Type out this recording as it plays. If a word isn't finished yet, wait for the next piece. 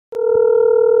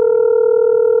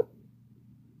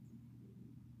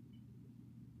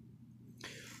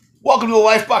Welcome to the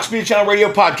Lifebox Media Channel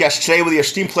Radio Podcast. Today, with the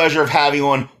esteemed pleasure of having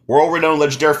on world-renowned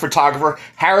legendary photographer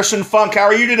Harrison Funk. How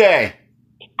are you today?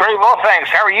 Very well, thanks.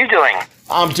 How are you doing?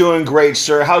 I'm doing great,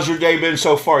 sir. How's your day been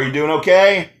so far? You doing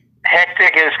okay?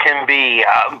 Hectic as can be,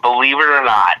 believe it or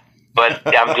not. But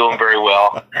I'm doing very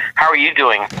well. How are you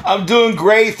doing? I'm doing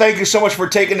great. Thank you so much for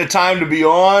taking the time to be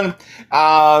on.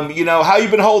 How you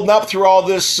been holding up through all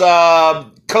this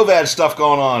COVID stuff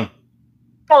going on?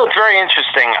 Well, it's very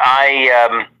interesting.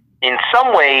 In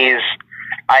some ways,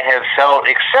 I have felt,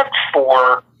 except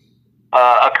for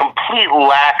a complete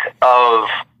lack of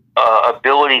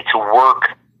ability to work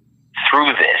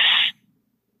through this,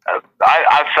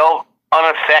 I felt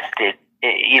unaffected,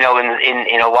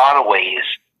 in a lot of ways.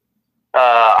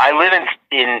 I live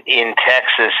in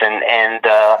Texas, and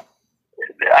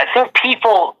I think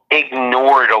people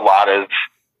ignored a lot of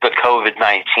the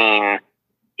COVID-19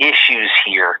 issues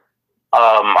here.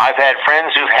 I've had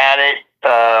friends who've had it,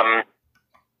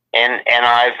 and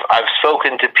I've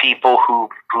spoken to people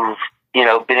who've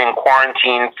been in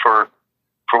quarantine for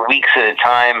weeks at a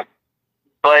time.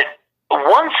 But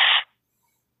once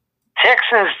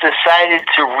Texans decided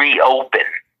to reopen,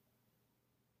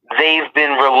 they've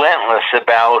been relentless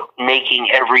about making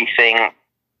everything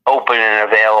open and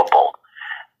available.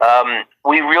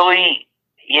 We really,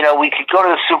 we could go to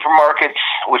the supermarkets,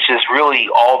 which is really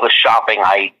all the shopping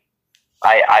I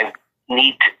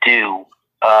need to do.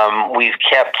 We've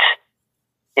kept,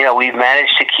 we've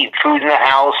managed to keep food in the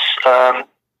house. I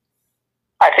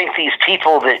think these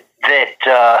people that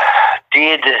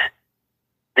did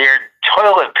their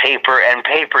toilet paper and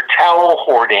paper towel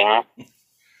hoarding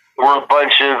were a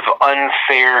bunch of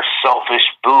unfair, selfish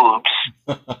boobs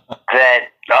that,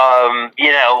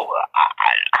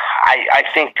 I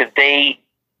think that they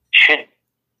should,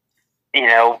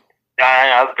 they'll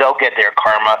get their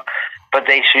karma, but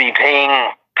they should be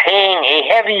paying a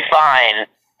heavy fine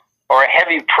or a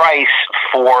heavy price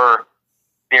for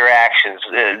their actions.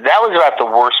 That was about the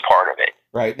worst part of it.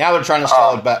 Right. Now they're trying to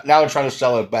sell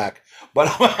it back. But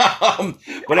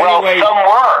anyway, some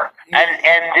were,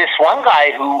 and this one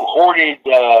guy who hoarded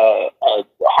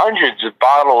hundreds of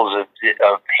bottles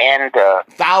of hand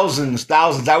thousands.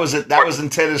 That was it. That was in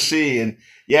Tennessee, and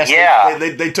yes, yeah,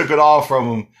 they took it all from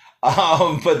him.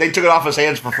 But they took it off his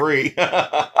hands for free.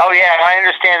 Oh yeah, I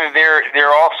understand that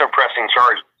they're also pressing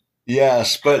charges.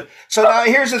 Yes, but so now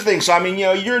here's the thing. So I mean,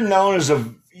 you're known as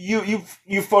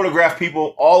you photograph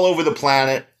people all over the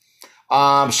planet.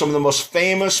 Some of the most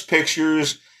famous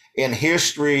pictures in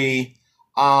history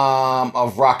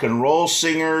of rock and roll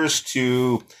singers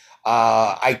to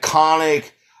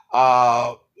iconic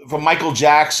from Michael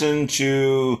Jackson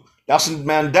to Nelson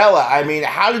Mandela. I mean,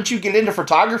 how did you get into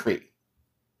photography?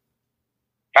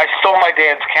 I stole my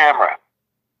dad's camera.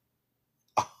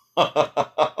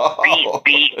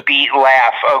 Beat,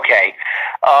 laugh. Okay.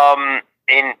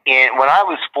 When I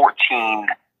was 14,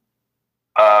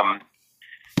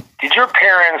 did your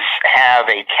parents have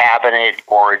a cabinet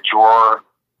or a drawer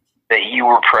that you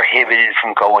were prohibited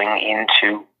from going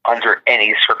into under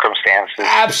any circumstances?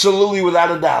 Absolutely, without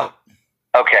a doubt.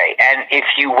 Okay. And if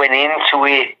you went into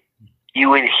it, you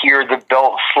would hear the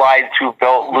belt slide through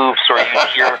belt loops, or you'd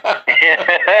hear...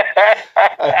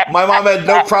 My mom had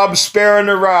no problem sparing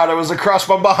the rod. It was across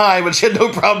my behind, but she had no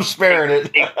problem sparing it.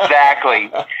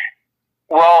 Exactly.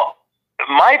 Well,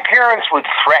 my parents would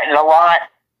threaten a lot,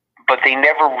 but they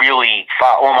never really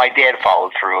followed. Well, my dad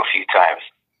followed through a few times.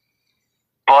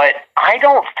 But I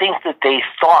don't think that they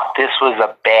thought this was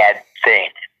a bad thing.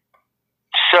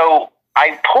 So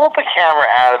I pulled the camera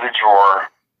out of the drawer,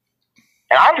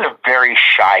 and I was a very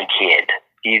shy kid.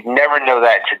 You'd never know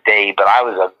that today, but I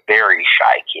was a very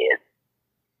shy kid.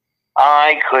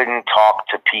 I couldn't talk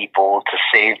to people to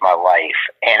save my life,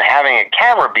 and having a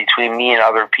camera between me and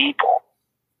other people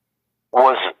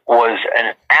was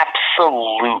an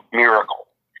absolute miracle,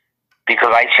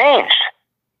 because I changed,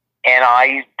 and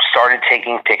I started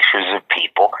taking pictures of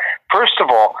people. First of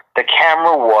all, the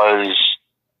camera was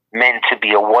meant to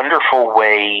be a wonderful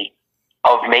way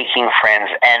of making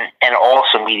friends and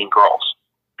also meeting girls,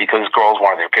 because girls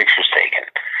wanted their pictures taken.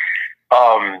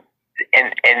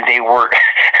 And they were,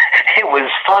 it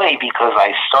was funny because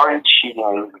I started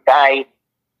shooting with a guy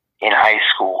in high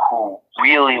school who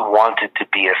really wanted to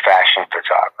be a fashion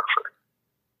photographer.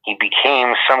 He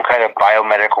became some kind of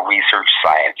biomedical research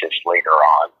scientist later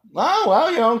on. Oh,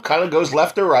 well, kind of goes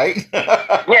left or right.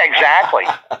 Yeah, exactly.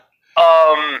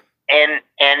 And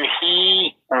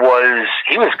he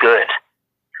was good.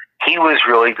 He was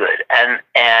really good. And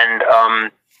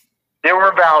there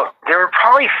were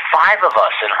probably 5 of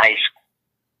us in high school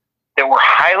that were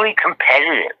highly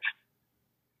competitive.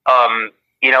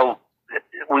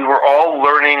 we were all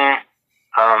learning,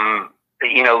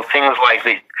 things like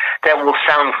that will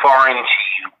sound foreign to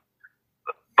you,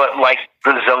 but like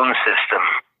the zone system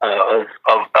of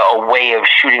a way of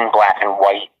shooting black and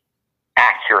white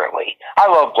accurately. I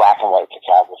love black and white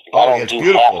photography. I don't do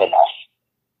beautiful. half enough.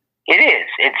 It is.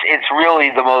 It's really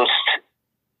the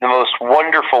most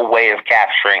wonderful way of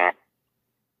capturing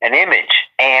an image.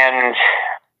 And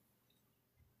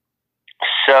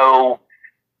so,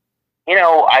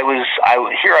 I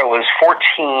was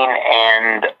 14,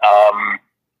 and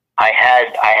I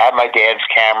had my dad's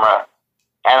camera,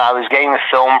 and I was getting the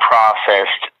film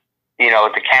processed,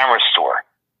 at the camera store.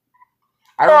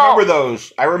 I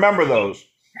remember those.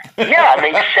 Yeah,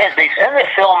 they send the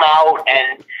film out,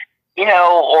 and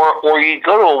or you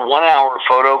go to a 1 hour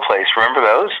photo place. Remember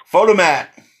those? Photomat.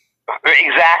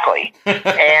 Exactly.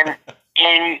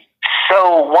 and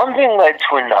so one thing led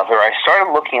to another. I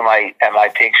started looking at my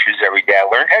pictures every day. I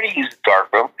learned how to use the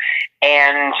darkroom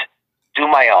and do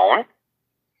my own.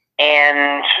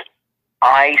 And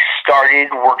I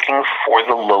started working for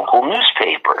the local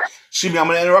newspaper. See me, I'm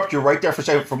going to interrupt you right there for a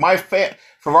second.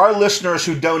 For our listeners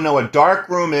who don't know what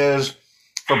darkroom is,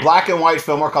 for black and white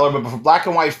film or color, but for black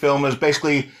and white film is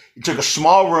basically you took a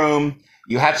small room,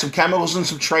 you had some chemicals and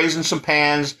some trays and some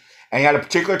pans, and you had a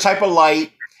particular type of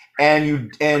light,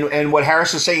 and what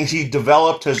Harris is saying is he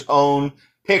developed his own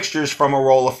pictures from a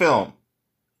roll of film.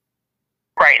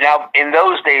 Right. Now, in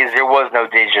those days, there was no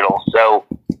digital, so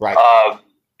right.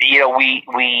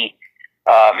 We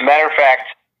matter of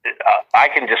fact, I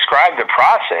can describe the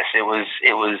process. It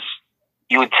was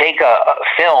you would take a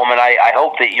film, and I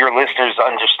hope that your listeners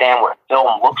understand what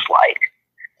film looks like.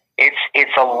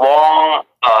 It's a long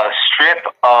strip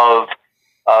of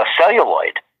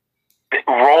celluloid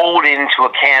rolled into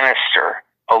a canister,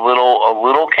 a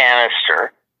little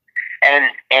canister,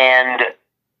 and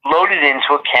loaded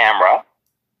into a camera,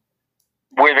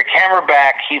 where the camera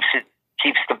back keeps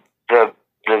the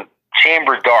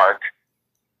chamber dark,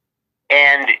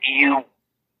 and you,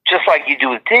 just like you do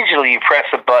with digital, you press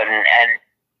a button, and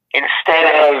instead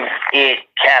of it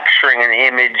capturing an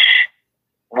image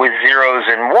with zeros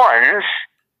and ones,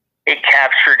 it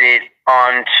captured it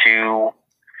onto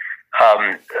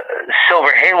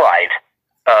silver halide,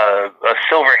 a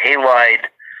silver halide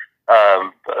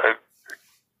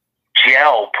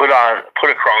gel put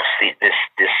across this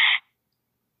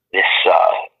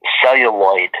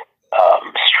celluloid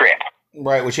strip.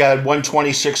 Right, which had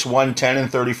 126, 110, and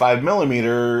 35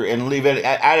 millimeter, and leave it.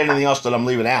 Add anything else that I'm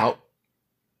leaving out.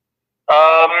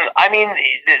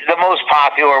 The most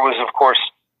popular was, of course,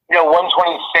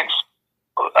 126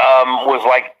 was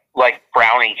like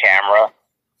Brownie camera.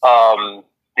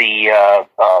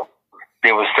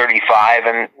 There was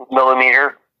 35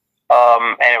 millimeter,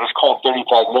 and it was called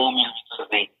 35 millimeter because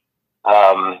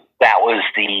that was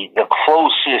the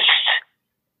closest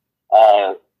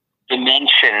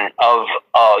dimension of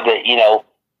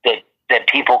that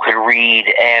people could read.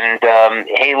 And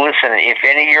hey, listen, if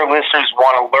any of your listeners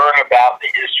want to learn about the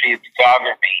history of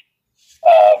photography,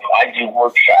 I do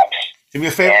workshops. Do me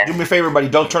a favor, buddy.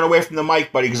 Don't turn away from the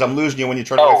mic, buddy, because I'm losing you when you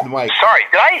turn away from the mic. Sorry,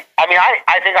 did I?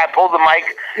 I think I pulled the mic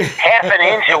half an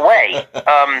inch away.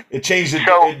 It changed it.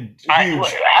 So huge.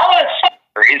 How about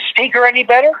is speaker any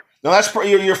better? No, that's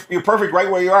you're perfect right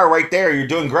where you are, right there. You're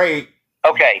doing great.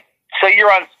 Okay, so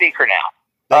you're on speaker now,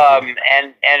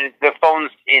 and the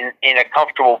phone's in a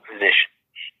comfortable position.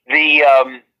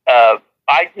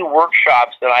 I do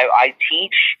workshops that I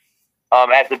teach.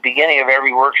 At the beginning of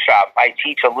every workshop, I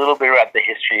teach a little bit about the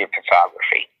history of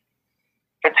photography.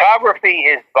 Photography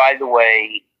is, by the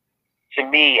way, to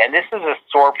me, and this is a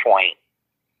sore point,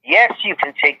 yes, you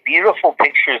can take beautiful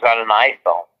pictures on an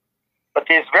iPhone, but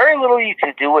there's very little you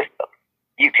can do with them.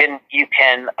 You can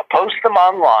post them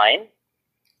online,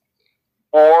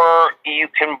 or you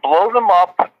can blow them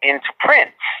up into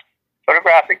prints,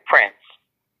 photographic prints,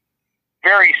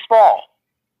 very small.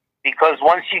 Because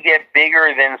once you get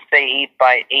bigger than, say,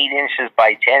 8 inches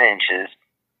by 10 inches,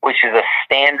 which is a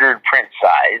standard print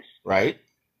size, right,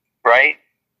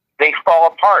 they fall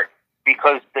apart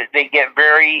because they get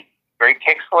very, very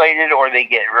pixelated, or they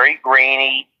get very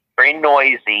grainy, very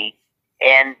noisy,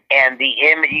 and the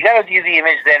image, you got to view the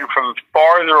image then from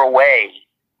farther away,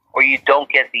 or you don't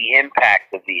get the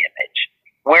impact of the image.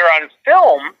 Where on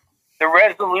film, the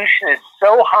resolution is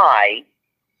so high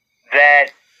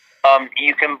that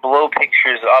you can blow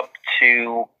pictures up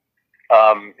to,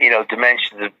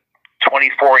 dimensions of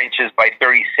 24 inches by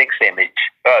 36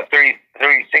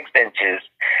 inches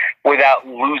without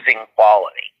losing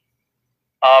quality.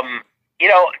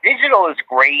 Digital is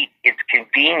great. It's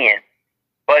convenient,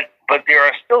 but there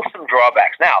are still some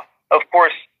drawbacks. Now, of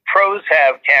course, pros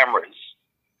have cameras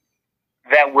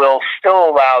that will still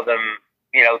allow them,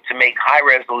 to make high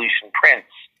resolution prints.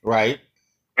 Right.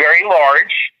 Very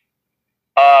large,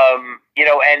 and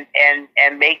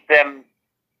make them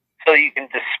so you can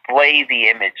display the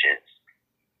images.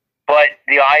 But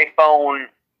the iPhone,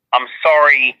 I'm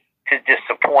sorry to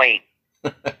disappoint,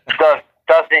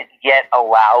 doesn't yet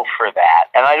allow for that.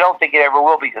 And I don't think it ever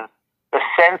will, because the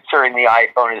sensor in the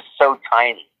iPhone is so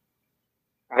tiny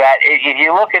that if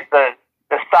you look at the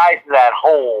size of that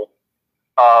hole,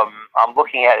 I'm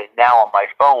looking at it now on my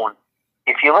phone.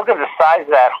 If you look at the size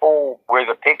of that hole where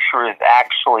the picture is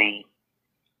actually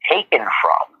taken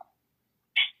from,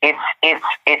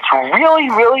 it's really,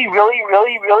 really, really,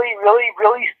 really, really, really,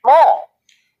 really small.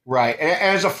 Right. And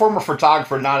as a former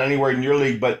photographer, not anywhere in your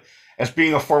league, but as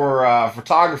being a former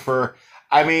photographer,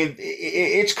 I mean,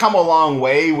 it's come a long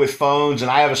way with phones, and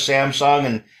I have a Samsung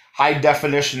and high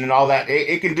definition and all that.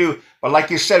 It can do, but like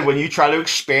you said, when you try to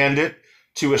expand it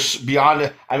to beyond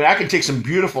it, I mean, I can take some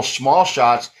beautiful small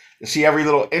shots to see every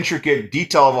little intricate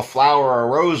detail of a flower or a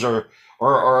rose or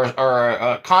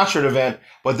a concert event,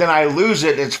 but then I lose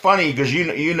it. It's funny because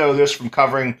you know this from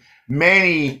covering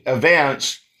many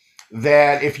events,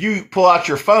 that if you pull out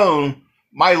your phone,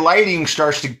 my lighting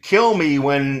starts to kill me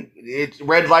when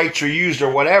red lights are used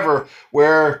or whatever,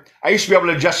 where I used to be able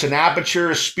to adjust an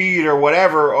aperture speed or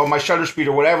whatever, or my shutter speed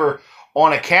or whatever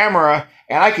on a camera,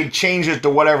 and I could change it to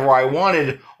whatever I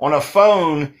wanted. On a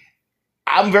phone,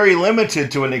 I'm very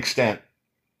limited to an extent.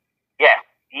 Yeah,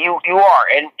 you are.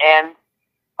 And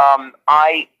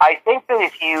I think that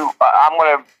if I'm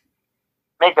going to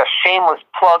make a shameless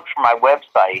plug for my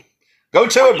website. Go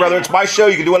to it, brother. It's my show.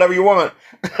 You can do whatever you want.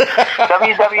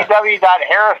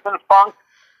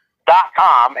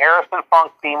 www.harrisonfunk.com. Harrison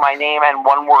Funk being my name and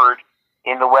one word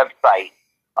in the website.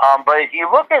 But if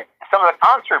you look at some of the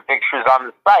concert pictures on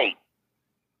the site,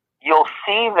 you'll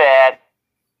see that,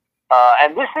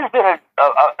 and this has been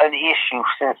an issue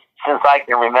since I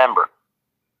can remember.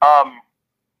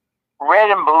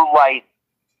 Red and blue light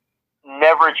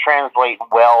never translate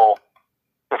well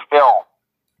to film.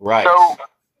 Right. So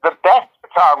the best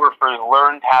photographers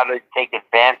learned how to take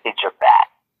advantage of that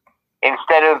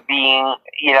instead of being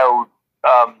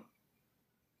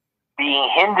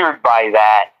hindered by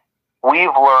that.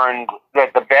 We've learned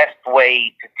that the best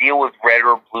way to deal with red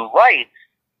or blue lights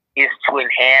is to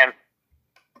enhance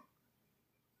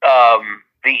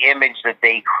the image that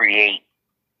they create.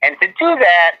 And to do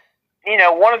that,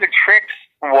 one of the tricks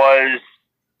was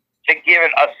to give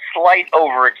it a slight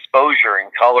overexposure in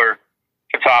color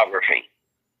photography.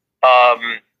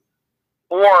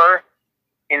 Or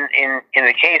in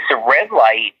the case of red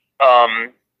light,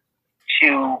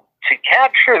 to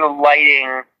capture the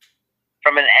lighting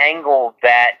from an angle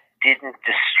that didn't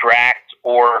distract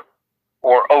or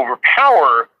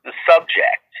overpower the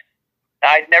subject.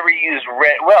 I'd never use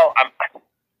red. Well,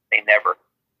 they never.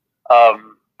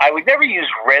 I would never use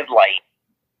red light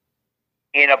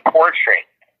in a portrait.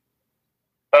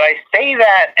 But I say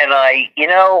that, and I'm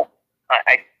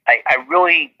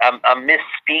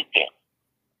misspeaking,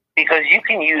 because you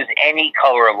can use any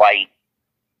color light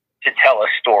to tell a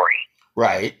story.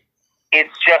 Right.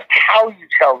 It's just how you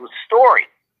tell the story.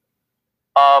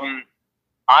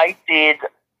 I did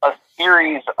a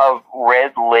series of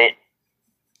red lit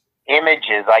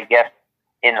images, I guess,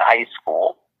 in high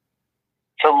school,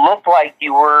 to look like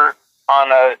you were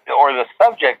or the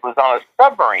subject was on a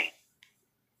submarine,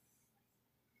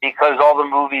 because all the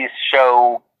movies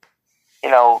show,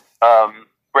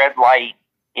 red light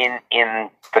in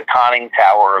the conning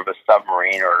tower of a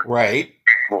submarine, or right,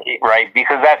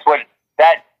 because that's what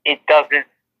it doesn't.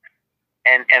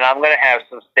 And I'm going to have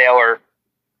some sailor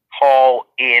call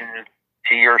in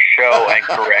to your show and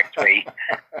correct me.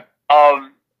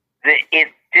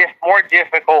 It's just more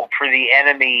difficult for the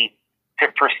enemy to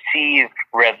perceive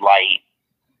red light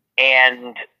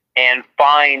and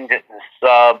find the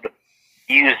sub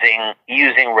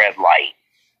using red light,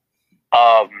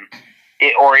 or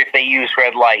if they use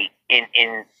red light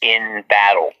in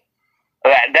battle.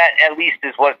 That at least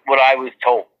is what I was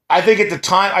told. I think at the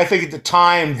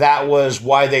time that was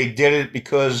why they did it,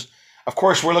 because of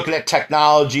course we're looking at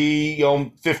technology,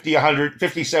 50, 100,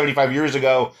 50, 75 years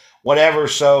ago, whatever.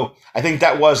 So I think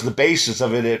that was the basis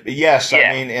of it. Yes,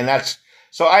 yeah. I mean, and that's,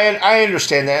 so I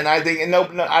understand that. And I think,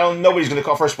 nobody's going to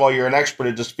call, first of all, you're an expert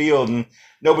at this field, and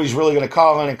nobody's really going to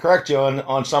call in and correct you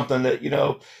on something that,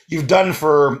 you've done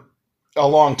for a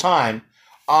long time.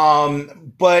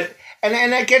 But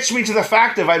that gets me to the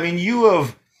fact of, you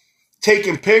have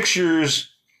taken pictures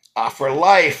for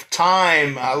Life,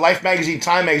 Time, Life Magazine,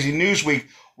 Time Magazine, Newsweek,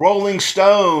 Rolling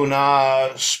Stone,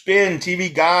 Spin,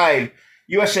 TV Guide.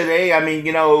 USA Today. I mean,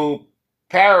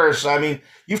 Paris. I mean,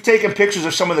 you've taken pictures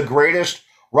of some of the greatest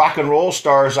rock and roll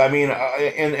stars. I mean,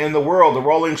 in the world, the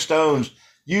Rolling Stones,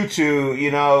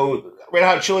 U2, Red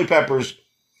Hot Chili Peppers,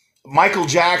 Michael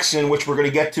Jackson, which we're going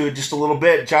to get to in just a little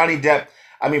bit, Johnny Depp.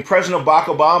 I mean, President Barack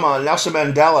Obama, Nelson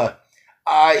Mandela.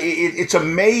 It's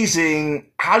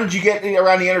amazing. How did you get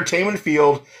around the entertainment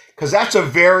field? Because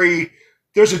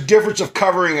there's a difference of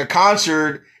covering a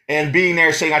concert and being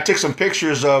there saying, I took some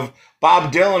pictures of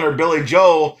Bob Dylan or Billy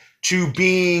Joel, to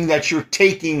being that you're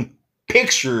taking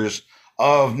pictures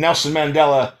of Nelson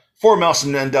Mandela for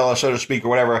Nelson Mandela, so to speak, or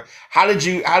whatever. How did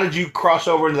you cross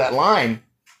over into that line?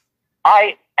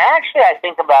 I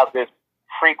think about this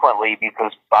frequently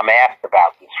because I'm asked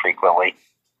about this frequently.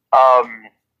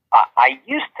 I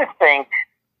used to think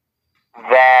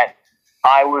that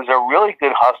I was a really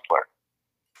good hustler,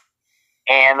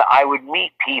 and I would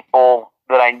meet people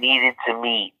that I needed to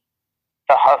meet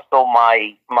to hustle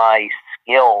my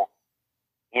skill,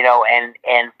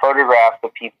 and photograph the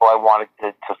people I wanted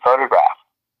to photograph.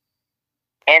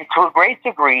 And to a great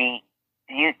degree,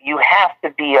 you have to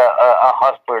be a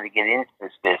hustler to get into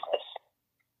this business,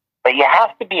 but you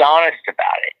have to be honest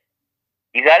about it.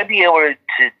 You got to be able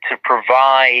to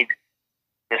provide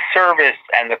the service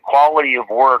and the quality of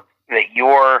work that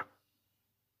you're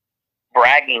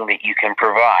bragging that you can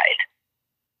provide.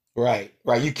 Right.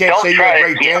 You can't say you're a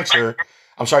great dancer.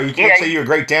 I'm sorry, you can't say you're a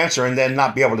great dancer and then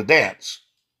not be able to dance.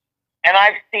 And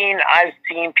I've seen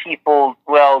people.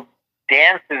 Well,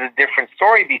 dance is a different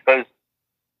story because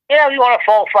if you want to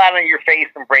fall flat on your face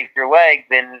and break your leg,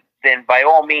 then by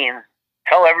all means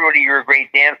tell everybody you're a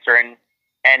great dancer and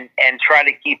try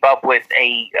to keep up with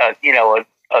a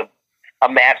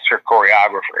master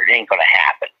choreographer. It ain't going to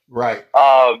happen. Right.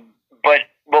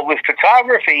 But with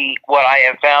photography, what I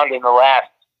have found in the last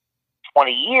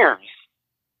 20 years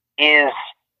is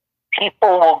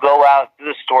people will go out to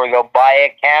the store, they'll buy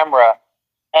a camera,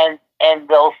 and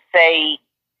they'll say,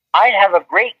 I have a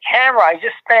great camera. I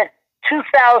just spent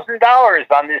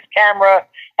 $2,000 on this camera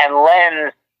and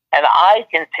lens, and I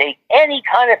can take any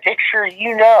kind of picture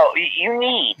you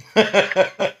need.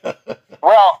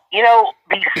 Well,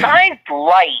 besides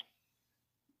light,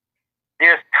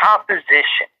 there's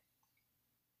composition,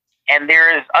 and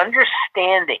there is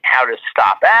understanding how to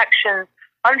stop action,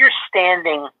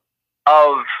 understanding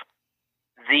of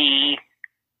the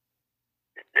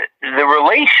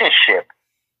relationship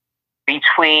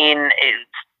between,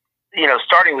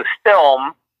 starting with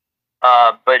film,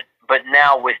 but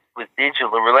now with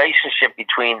digital, the relationship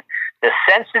between the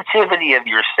sensitivity of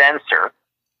your sensor,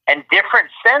 and different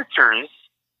sensors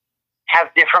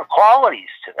have different qualities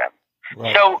to them.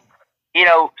 Right. So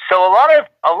a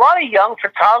lot of young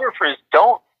photographers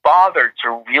don't bother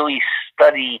to really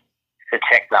study the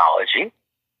technology,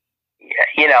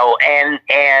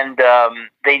 and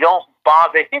they don't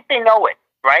bother. They think they know it,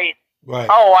 right? Right.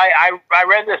 Oh, I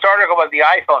read this article about the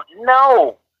iPhone.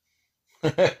 No,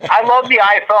 I love the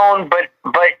iPhone, but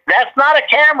that's not a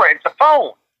camera. It's a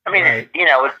phone. I mean, right.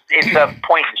 It's a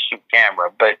point and shoot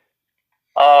camera, but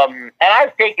and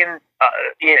I've taken,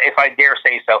 if I dare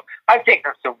say so, I've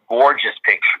taken some gorgeous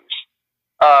pictures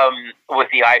with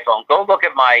the iPhone. Go look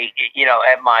at my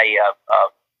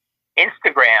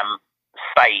Instagram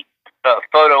site,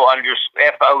 photo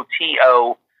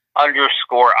 _FOTO_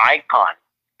 icon,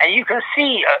 and you can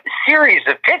see a series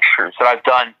of pictures that I've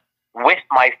done with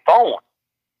my phone.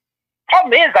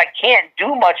 Problem is, I can't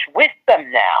do much with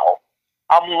them now.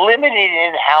 I'm limited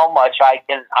in how much I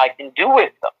can do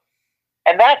with them,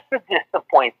 and that's the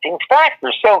disappointing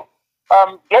factor. So,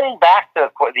 getting back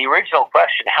to the original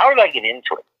question, how did I get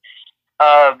into it?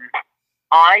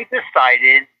 I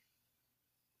decided,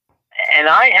 and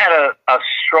I had a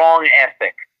strong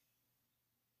ethic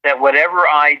that whatever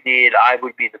I did, I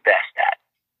would be the best at.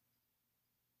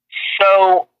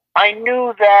 So I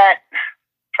knew that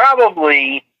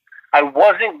probably I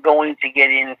wasn't going to get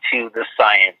into the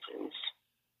sciences.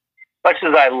 Much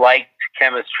as I liked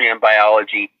chemistry and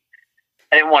biology,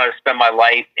 I didn't want to spend my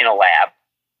life in a lab.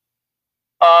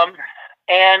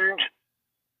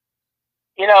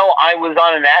 I was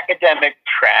on an academic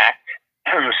track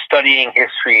studying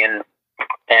history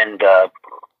and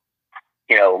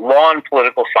law and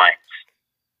political science.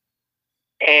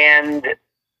 And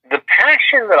the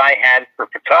passion that I had for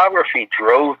photography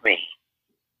drove me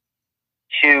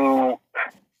to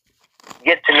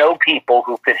get to know people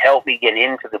who could help me get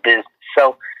into the business.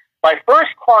 So my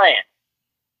first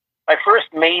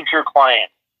major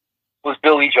client was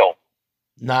Billy Joel.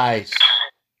 Nice.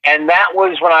 And that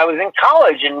was when I was in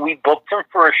college, and we booked him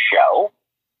for a show.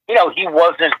 He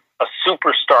wasn't a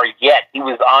superstar yet. He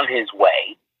was on his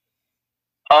way.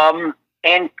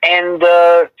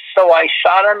 So I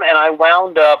shot him, and I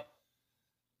wound up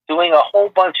doing a whole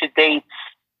bunch of dates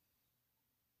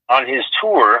on his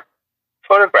tour,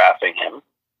 photographing him,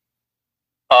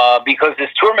 because his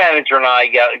tour manager and I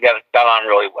got on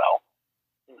really well.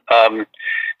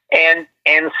 And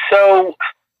so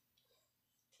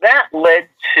that led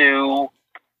to,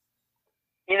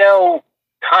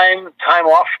 time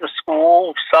off from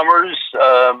school, summers,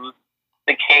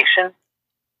 vacation,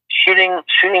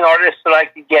 shooting artists that I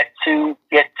could get to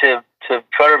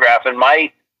photograph. And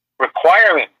my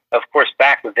requirement, of course,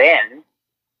 back then,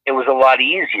 it was a lot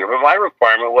easier, but my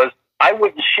requirement was I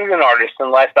wouldn't shoot an artist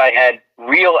unless I had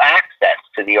real access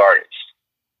to the artist.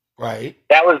 Right.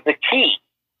 That was the key.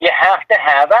 You have to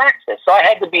have access. So I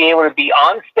had to be able to be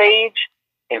on stage,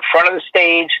 in front of the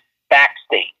stage,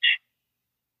 backstage,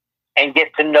 and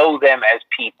get to know them as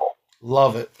people.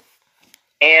 Love it.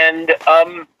 And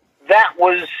that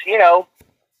was,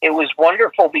 it was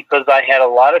wonderful because I had a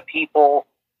lot of people.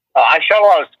 I shot a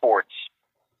lot of sports.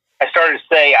 I started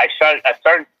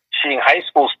shooting high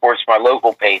school sports for my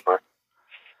local paper,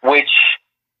 which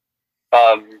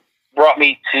brought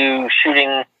me to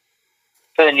shooting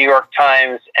for the New York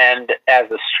Times and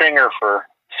as a stringer for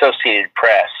Associated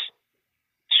Press.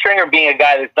 Stringer being a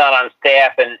guy that's not on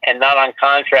staff and not on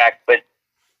contract, but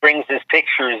brings his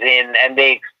pictures in, and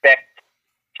they expect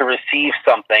to receive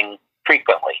something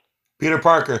frequently. Peter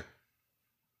Parker.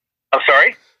 I'm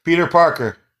sorry? Peter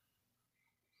Parker.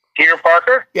 Peter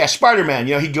Parker? Yeah, Spider-Man.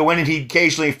 He'd go in and he'd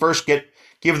occasionally first give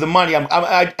the money. I'm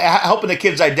helping the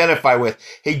kids identify with.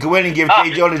 He'd go in and give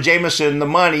J. Jonah Jameson the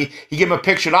money. He'd give him a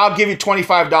picture, and I'll give you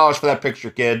 $25 for that picture,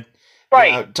 kid.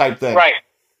 Right. Type thing. Right.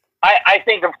 I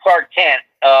think of Clark Kent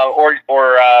or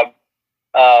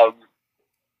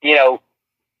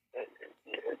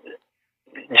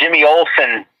Jimmy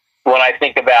Olsen when I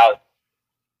think about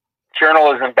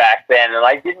journalism back then, and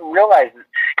I didn't realize it.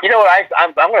 You know what?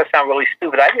 I'm going to sound really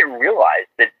stupid. I didn't realize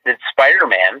that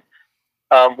Spider-Man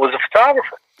was a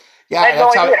photographer.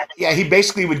 Yeah, he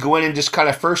basically would go in and just kind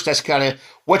of first. That's kind of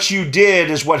what you did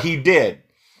is what he did.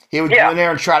 He would go in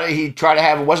there and try to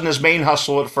have. It wasn't his main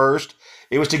hustle at first.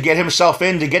 It was to get himself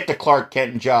in to get the Clark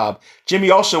Kent job.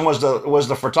 Jimmy Olsen was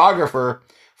the photographer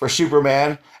for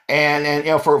Superman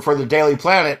and for the Daily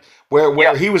Planet,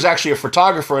 where he was actually a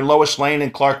photographer, and Lois Lane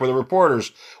and Clark were the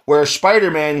reporters. Where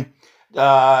Spider-Man,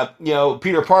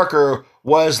 Peter Parker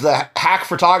was the hack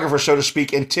photographer, so to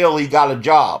speak, until he got a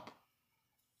job.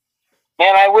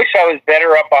 Man, I wish I was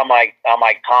better up on my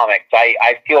comics.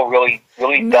 I feel really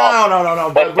dumb.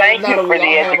 No. But thank you for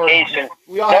the education.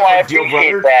 I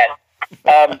appreciate that.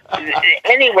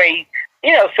 Anyway,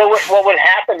 so what would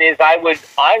happen is I would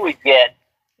get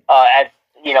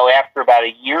after about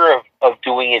a year of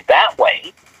doing it that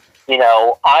way,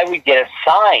 I would get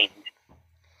assigned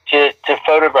to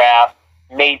photograph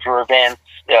major events,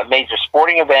 major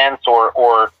sporting events,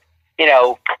 or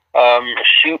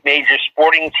shoot major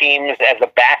sporting teams as a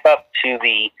backup to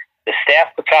the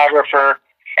staff photographer,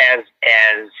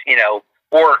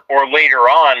 or later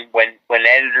on when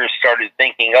editors started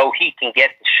thinking, oh, he can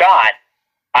get the shot,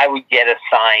 I would get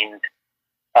assigned,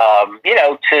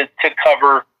 to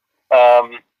cover,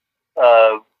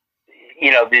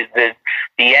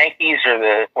 the Yankees or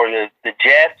the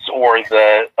Jets or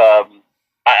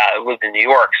I lived in New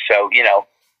York, so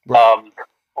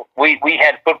we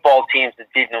had football teams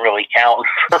that didn't really count,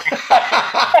 and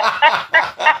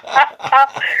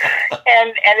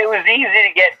it was easy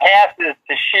to get passes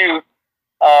to shoot.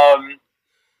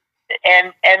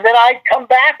 And then I'd come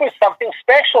back with something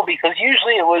special because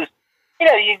usually it was,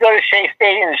 you go to Shea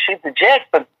Stadium and shoot the Jets,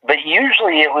 but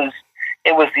usually it was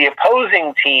the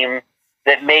opposing team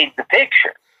that made the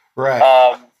picture,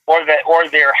 right? Or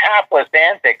their hapless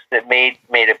antics that made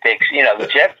a picture. The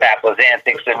Jets' hapless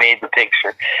antics that made the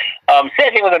picture.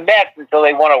 Same thing with the Mets until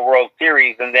they won a World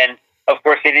Series, and then of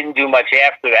course they didn't do much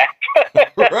after that.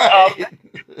 Right.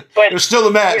 But it was still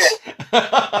the Mets.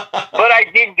 But I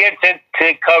did get to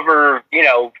cover,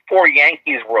 4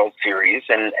 Yankees World Series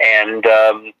and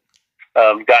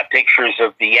got pictures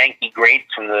of the Yankee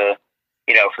greats from the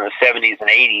 70s and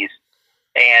 80s.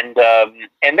 And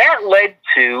that led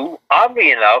to,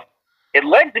 oddly enough, it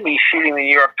led to me shooting the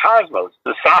New York Cosmos,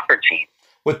 the soccer team.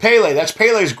 With Pele. That's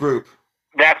Pele's group.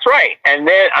 That's right. And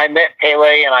then I met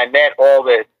Pele, and I met all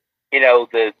the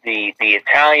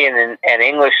Italian and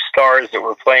English stars that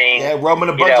were playing. Yeah, Roman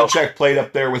Abunzacek played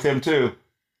up there with him too.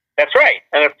 That's right,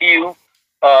 and a few.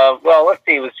 Let's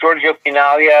see, it was Giorgio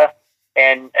Pinaglia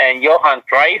and Johan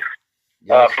Cruyff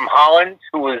from Holland,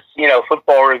 who was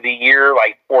footballer of the year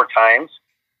like 4 times,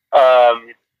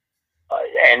 and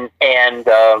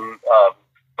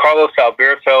Carlos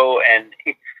Alberto, and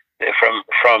from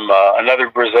another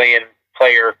Brazilian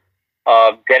player,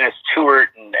 Dennis Stewart,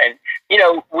 and you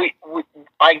know,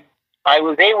 I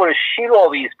was able to shoot all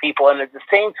these people, and at the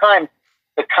same time,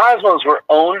 the Cosmos were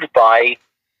owned by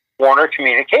Warner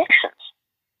Communications.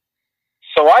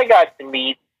 So I got to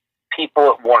meet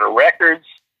people at Warner Records.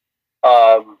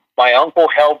 My uncle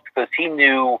helped because he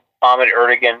knew Ahmet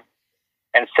Ertegun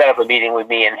and set up a meeting with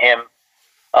me and him.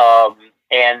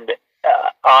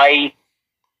 I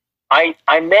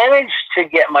managed to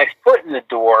get my foot in the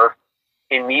door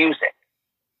in music,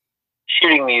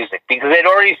 shooting music, because I'd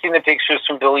already seen the pictures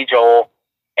from Billy Joel,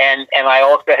 and I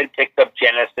also had picked up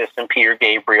Genesis and Peter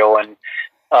Gabriel, and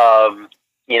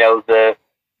you know, the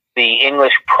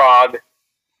English prog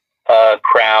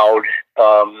crowd.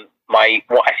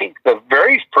 I think the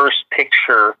very first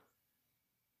picture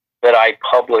that I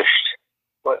published,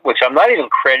 which I'm not even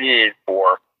credited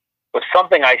for, was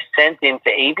something I sent into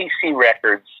ABC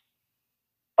Records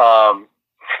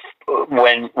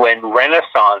when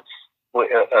Renaissance,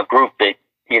 a group that,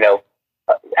 you know,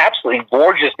 absolutely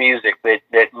gorgeous music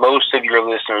that most of your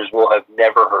listeners will have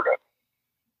never heard of.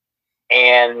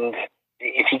 And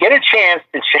if you get a chance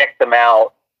to check them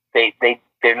out,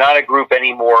 they're not a group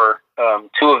anymore.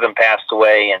 Two of them passed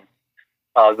away, and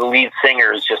the lead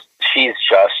singer is she's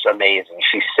just amazing.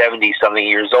 She's 70-something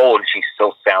years old, and she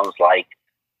still sounds like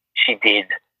she did,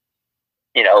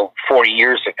 you know, 40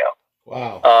 years ago.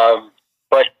 Wow.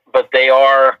 But they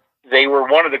were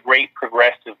one of the great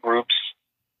progressive groups,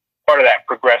 part of that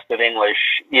progressive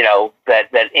English, you know,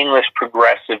 that English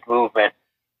progressive movement.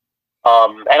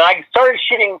 And I started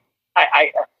shooting.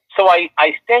 So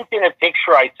I sent in a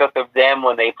picture I took of them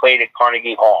when they played at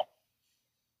Carnegie Hall,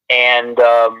 and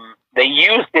they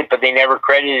used it, but they never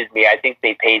credited me. I think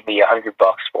they paid me $100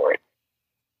 for it.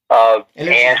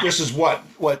 And this is what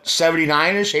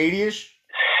 79-ish, 80-ish?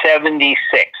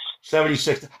 76.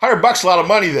 76. $100, a lot of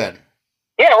money then.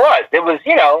 Yeah, it was. It was,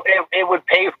 you know, it would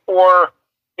pay for,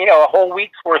 you know, a whole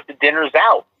week's worth of dinners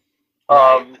out.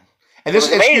 Right. And this,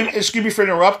 excuse me for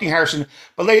interrupting, Harrison,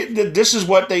 but this is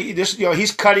what you know,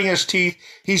 he's cutting his teeth.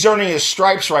 He's earning his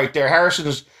stripes right there.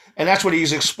 And that's what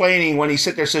he's explaining when he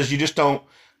sits there and says, you just don't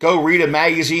go read a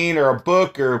magazine or a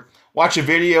book or watch a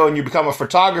video and you become a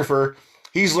photographer.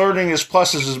 He's learning his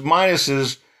pluses, his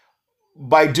minuses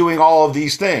by doing all of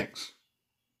these things.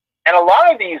 And a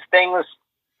lot of these things,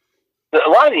 a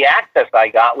lot of the access I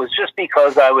got was just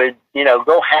because I would, you know,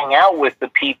 go hang out with the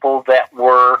people that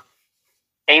were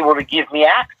able to give me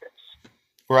access.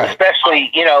 Right.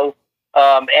 Especially, you know,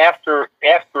 after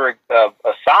a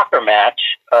soccer match,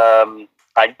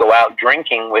 I'd go out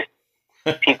drinking with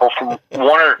people from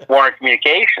Warner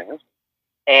Communications,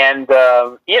 and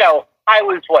you know, I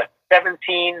was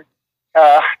 17,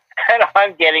 and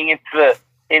I'm getting into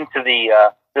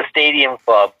the stadium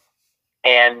club,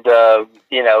 and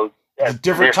you know,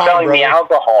 they're selling me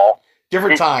alcohol.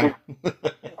 Different time.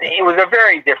 It was a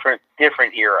very different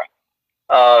era.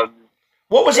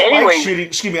 What was it like shooting?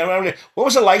 Excuse me. What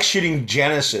was it like shooting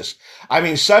Genesis? I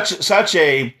mean, such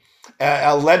a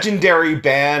legendary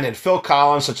band, and Phil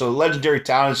Collins, such a legendary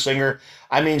talented singer.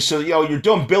 I mean, so, you know, you're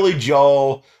doing Billy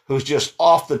Joel, who's just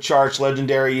off the charts,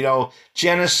 legendary. You know,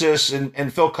 Genesis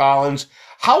and Phil Collins.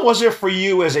 How was it for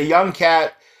you as a young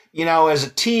cat? You know, as a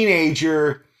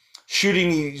teenager, shooting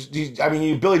these I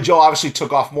mean, Billy Joel obviously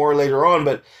took off more later on,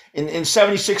 but in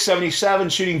 76, 77,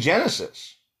 shooting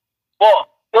Genesis. Well,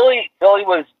 Billy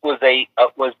was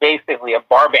basically a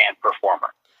bar band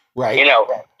performer. Right. You know,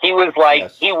 he was like,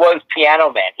 yes. He was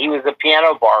Piano Man. He was a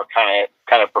piano bar kind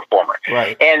of performer.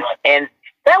 Right. And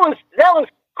that was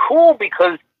cool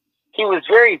because he was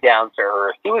very down to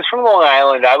earth. He was from Long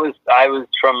Island. I was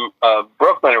from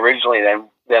Brooklyn originally,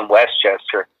 then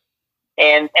Westchester,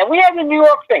 and we had the New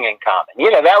York thing in common. You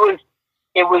know,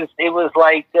 it was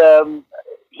like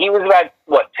he was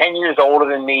about 10 years older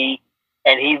than me.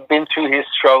 And he'd been through his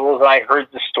struggles, and I heard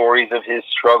the stories of his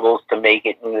struggles to make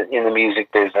it in the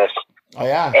music business. Oh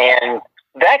yeah, and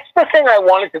that's the thing I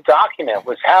wanted to document,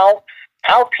 was how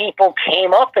people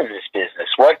came up in this business,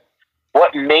 what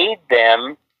made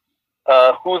them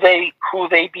who they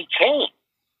became.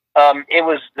 That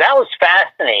was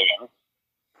fascinating,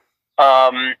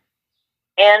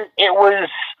 and it was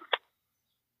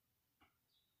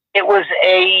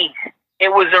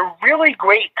a really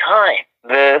great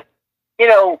time. You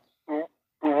know,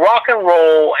 rock and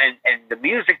roll and the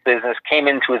music business came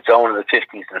into its own in the 50s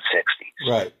and 60s.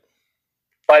 Right.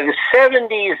 By the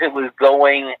 70s, it was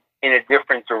going in a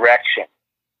different direction.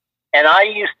 And I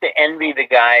used to envy the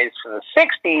guys from the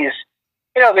 60s.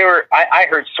 You know, I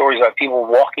heard stories about people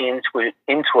walking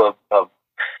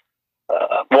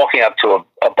walking up to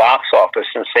a office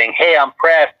and saying, "Hey, I'm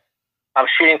pressed. I'm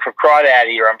shooting for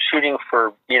Crawdaddy, or I'm shooting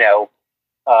for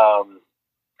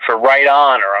for Right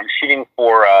On, or I'm shooting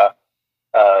for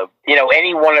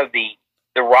any one of the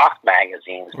rock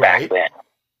magazines back then."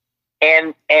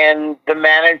 And the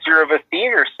manager of a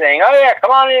theater saying, "Oh yeah,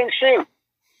 come on in and shoot."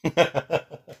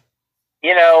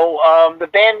 The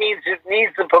band needs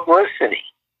the publicity.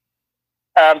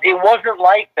 It wasn't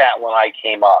like that when I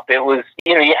came up. It was,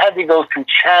 you had to go through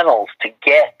channels to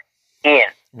get in.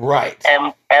 Right.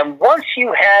 And once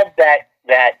you had that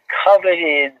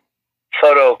coveted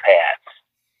photo pass,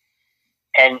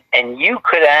 and you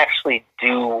could actually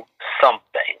do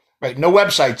something. Right. No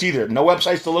websites either. No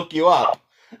websites to look you up.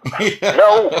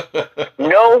 No,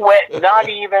 not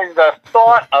even the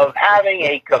thought of having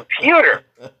a computer.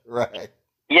 Right.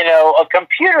 A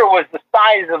computer was the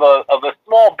size of a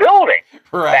small building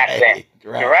back then.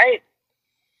 Right?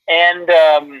 And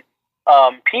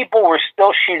people were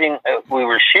still shooting. We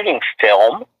were shooting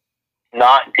film,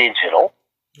 not digital.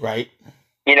 Right.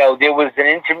 There was an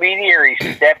intermediary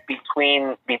step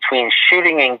between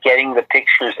shooting and getting the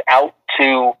pictures out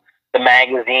to the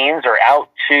magazines or out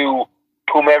to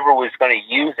whomever was going to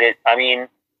use it. I mean,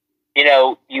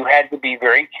 you had to be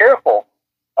very careful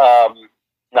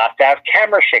not to have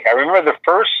camera shake. I remember I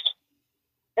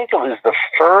think it was the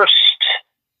first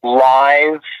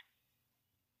live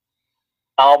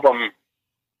album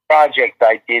project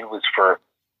I did was for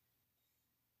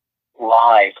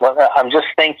live. I'm just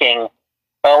thinking,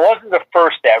 well, it wasn't the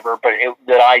first ever,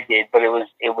 that I did, but it was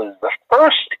the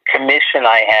first commission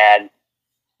I had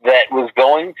that was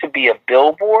going to be a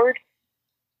billboard,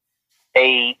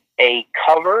 a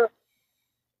cover,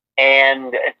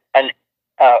 and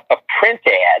a print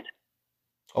ad.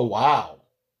 Oh wow!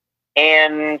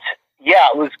 And yeah,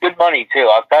 it was good money too.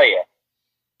 I'll tell you,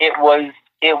 it was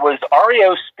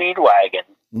REO Speedwagon.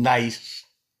 Nice.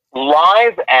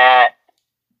 Live at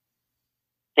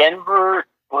Denver.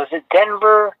 Was it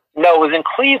Denver? No, it was in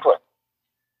Cleveland.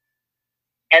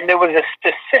 And there was a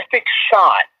specific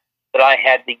shot that I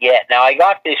had to get. Now, I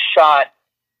got this shot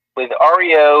with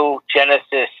REO,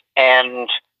 Genesis, and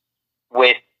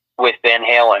with Van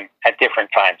Halen at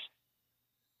different times.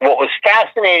 What was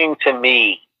fascinating to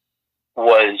me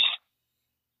was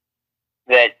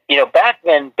that, back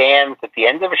then, bands at the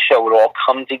end of a show would all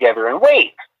come together and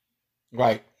wave.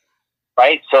 Right.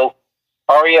 Right? So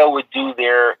REO would do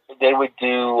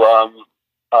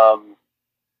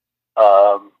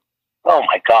oh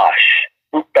my gosh.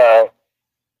 What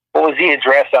was the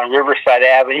address on Riverside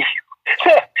Avenue?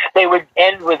 They would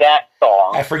end with that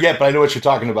song. I forget, but I know what you're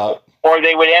talking about. Or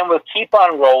they would end with Keep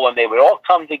On Rolling. They would all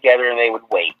come together and they would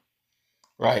wait.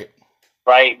 Right.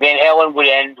 Right. Van Halen would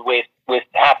end with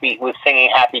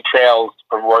singing Happy Trails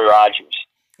from Roy Rogers.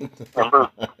 Remember?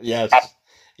 Yes.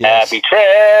 Happy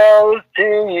Trails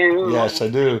to you. Yes, I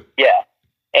do. Yeah.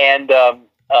 And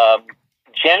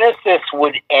Genesis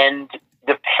would end,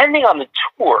 depending on the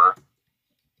tour,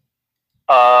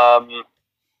 I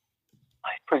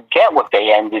forget what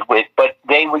they ended with, but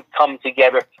they would come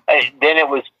together. Then it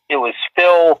was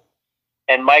Phil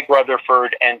and Mike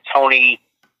Rutherford and Tony,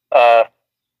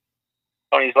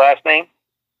 Tony's last name?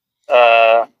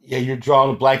 Yeah, you're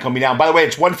drawing a blank on me now. By the way,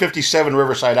 it's 157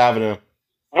 Riverside Avenue.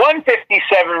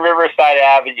 157 Riverside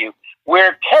Avenue,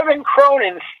 where Kevin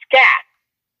Cronin scat.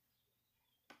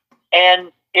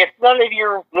 And if none of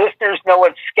your listeners know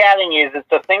what scatting is, it's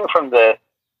a thing from the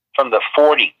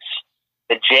 40s.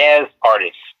 The jazz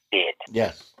artists did.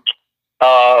 Yes.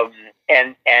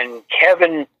 And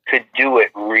Kevin could do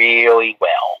it really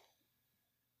well.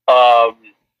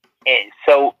 And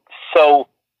so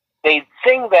they'd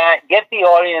sing that, get the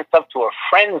audience up to a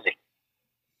frenzy.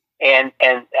 And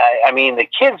I mean, the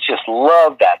kids just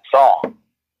loved that song.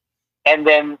 And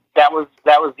then that was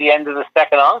the end of the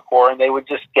second encore, and they would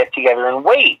just get together and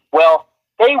wave. Well,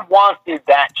 they wanted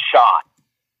that shot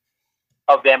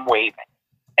of them waving.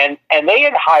 And they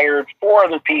had hired 4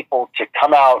 other people to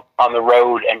come out on the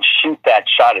road and shoot that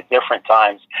shot at different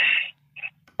times.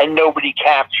 And nobody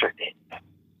captured it,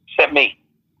 except me.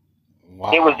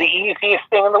 Wow. It was the easiest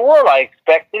thing in the world. I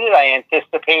expected it. I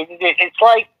anticipated it. It's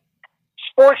like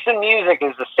sports and music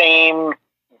is the same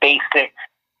basic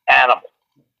animal.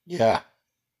 Yeah.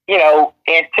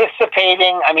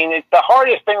 Anticipating. I mean, the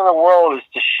hardest thing in the world is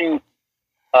to shoot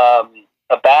a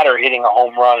batter hitting a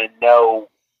home run and know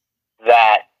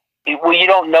that. Well, you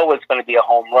don't know it's going to be a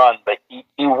home run, but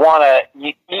you want to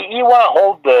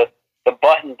hold the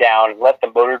button down and let the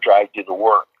motor drive do the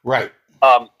work. Right.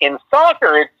 In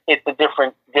soccer, it's a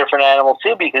different animal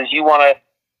too, because you want to.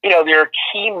 There are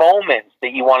key moments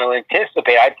that you want to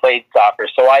anticipate. I played soccer,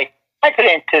 so I could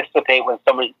anticipate when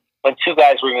somebody when two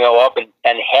guys were going to go up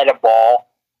and head a ball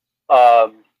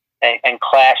and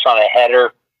clash on a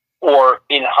header. Or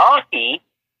in hockey,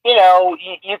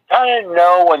 you kind of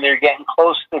know when they're getting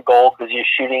close to the goal because you're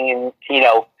shooting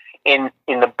in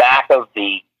the back of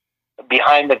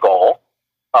behind the goal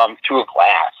through a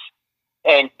glass.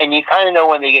 And you kind of know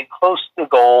when they get close to the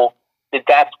goal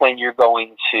that's when you're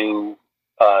going to,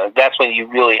 that's when you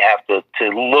really have to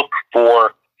look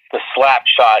for the slap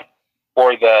shot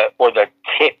or the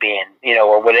tip in,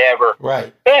 or whatever.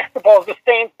 Right. Basketball is the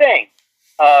same thing.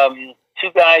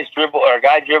 Two guys dribble, or a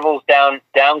guy dribbles down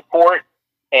court,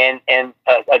 and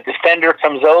a defender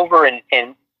comes over, and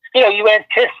you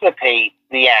anticipate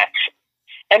the action.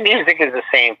 And music is the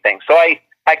same thing. So I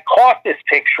caught this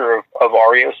picture of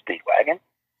REO Speedwagon,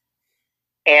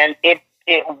 and it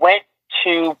went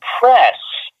to press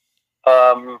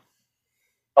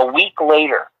a week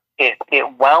later.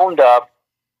 It wound up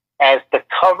as the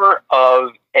cover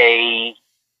of a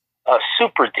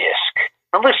super disc.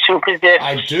 Remember super discs?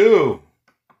 I do.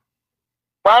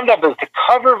 Wound up as the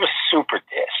cover of a super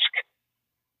disc.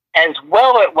 As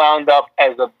well, it wound up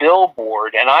as a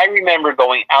billboard. And I remember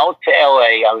going out to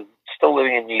L.A. I was still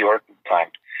living in New York at the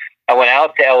time. I went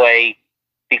out to L.A.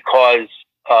 because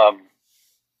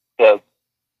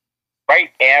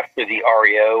right after the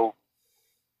REO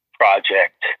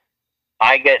project,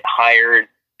 I get hired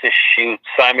to shoot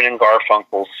Simon and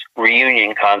Garfunkel's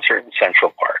reunion concert in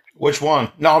Central Park. Which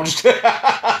one? No, I'm just...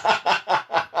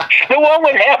 The one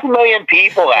with 500,000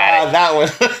 people at it. That one.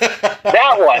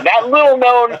 That one. That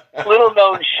little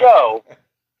known show.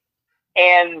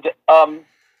 And I'm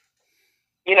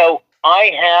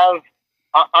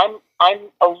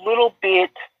a little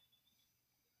bit,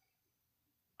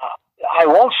 I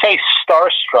won't say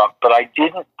starstruck, but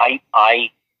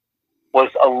I was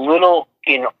a little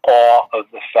in awe of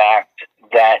the fact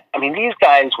that, these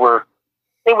guys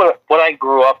they were what I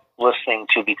grew up listening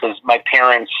to because my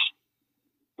parents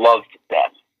loved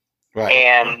them. Right.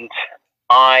 And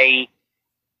I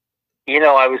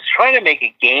was trying to make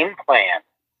a game plan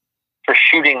for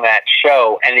shooting that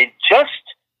show, and it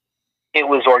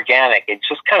was organic. It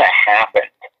just kind of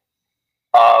happened.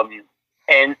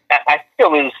 And I think it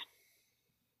was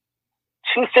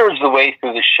 2/3 of the way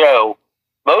through the show,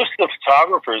 most of the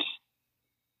photographers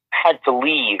had to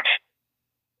leave.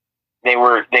 They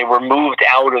were moved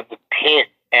out of the pit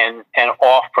and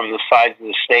off from the sides of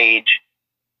the stage.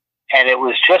 And it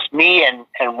was just me and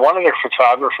one other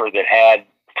photographer that had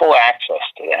full access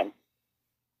to them.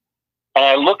 And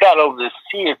I look out over the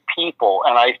sea of people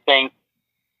and I think,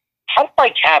 how do I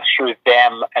capture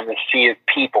them and the sea of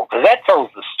people? Because that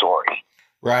tells the story.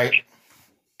 Right.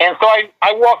 And so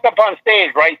I walked up on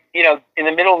stage right, in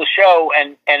the middle of the show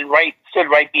and stood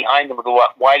right behind them with a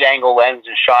wide angle lens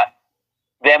and shot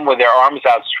them with their arms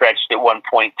outstretched at one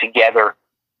point together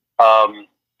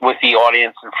with the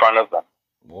audience in front of them.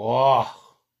 Whoa.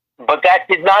 But that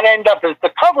did not end up as the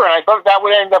cover, and I thought that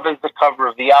would end up as the cover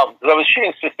of the album. Because I was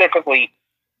shooting specifically,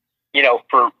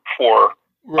 for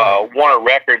right. Warner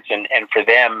Records and for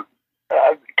them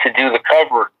to do the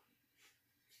cover.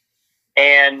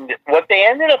 And what they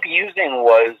ended up using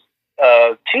was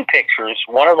two pictures,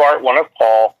 one of Art, one of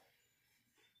Paul.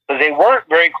 But they weren't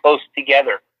very close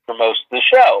together for most of the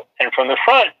show. And from the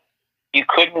front, you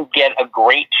couldn't get a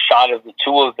great shot of the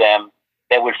two of them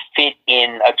that would fit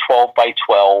in a 12 by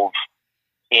 12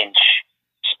 inch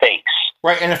space.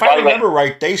 Right, and if I remember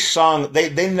right, they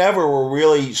never were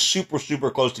really super, super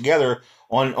close together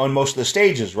on most of the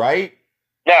stages, right?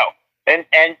 No, and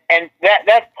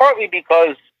that's partly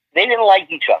because they didn't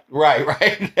like each other. Right.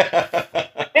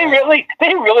 They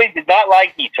really did not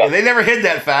like each other. Yeah, they never hid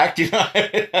that fact,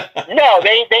 No,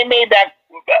 they made that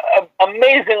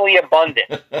amazingly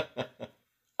abundant.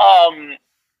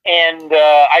 And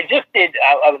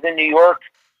I was in New York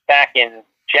back in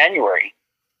January,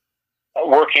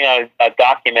 working on a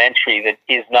documentary that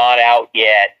is not out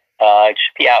yet. It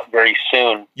should be out very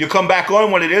soon. You come back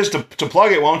on when it is to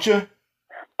plug it, won't you?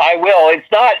 I will.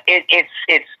 It's not. It's.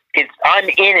 I'm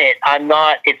in it. I'm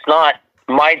not. It's not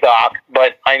my doc,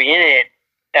 but I'm in it,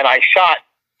 and I shot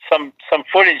some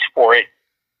footage for it,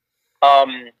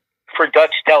 for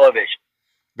Dutch television.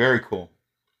 Very cool.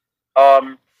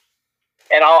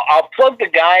 And I'll plug the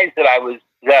guys that I was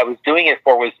doing it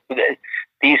for. Was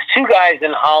these two guys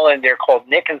in Holland? They're called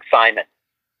Nick and Simon,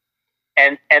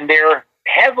 and they're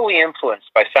heavily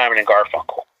influenced by Simon and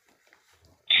Garfunkel.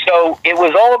 So it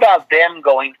was all about them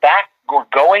going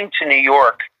to New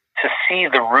York to see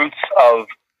the roots of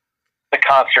the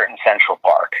concert in Central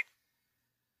Park.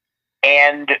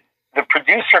 And the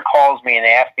producer calls me and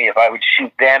asks me if I would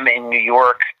shoot them in New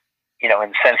York,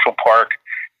 in Central Park.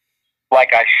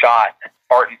 like I shot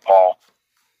Art and Paul.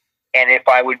 And if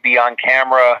I would be on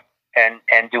camera and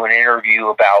do an interview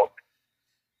about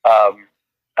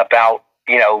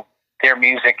their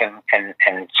music and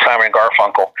Simon and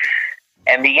Garfunkel.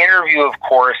 And the interview, of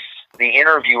course, the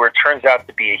interviewer turns out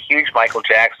to be a huge Michael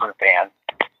Jackson fan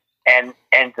and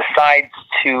decides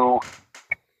to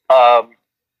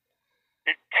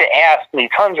ask me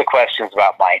tons of questions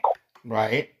about Michael.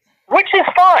 Right. Which is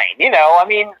fine, I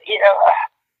mean,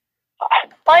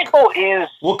 Michael is...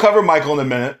 We'll cover Michael in a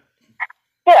minute.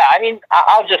 Yeah, I mean,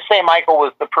 I'll just say Michael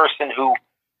was the person who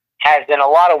has, in a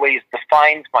lot of ways,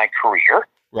 defined my career.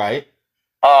 Right.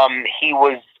 He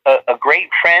was a great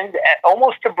friend,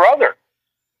 almost a brother.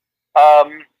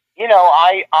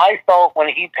 I felt when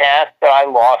he passed that I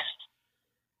lost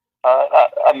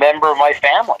a member of my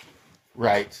family.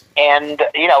 Right. And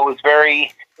it was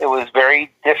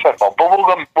very difficult. But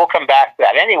we'll come back to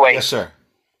that anyway. Yes, sir.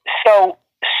 So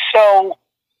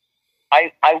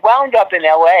I wound up in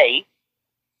L.A.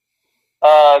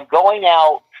 Going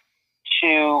out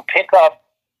to pick up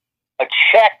a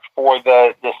check for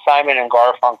the Simon and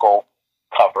Garfunkel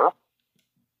cover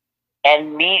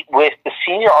and meet with the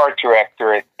senior art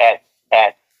director at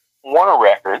Warner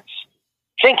Records,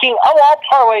 thinking, I'll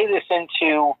parlay this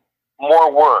into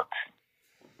more work.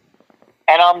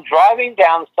 And I'm driving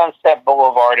down Sunset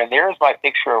Boulevard, and there's my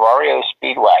picture of REO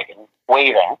Speedwagon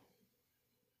waving,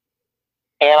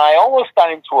 and I almost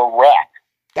got into a wreck.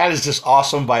 That is just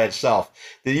awesome by itself.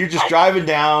 That you're just driving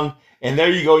down, and there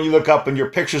you go, and you look up, and your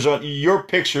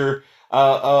picture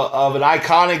of an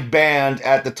iconic band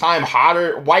at the time,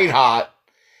 white hot,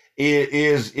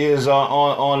 is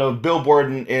on a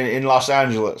billboard in Los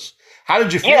Angeles. How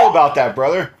did you feel about that,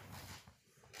 brother?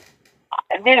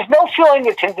 There's no feeling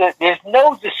there's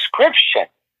no description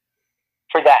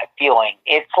for that feeling.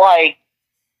 It's like,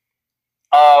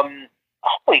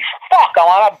 holy fuck, I'm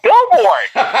on a billboard.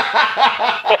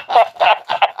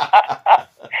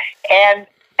 and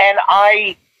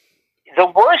the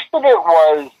worst of it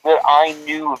was that I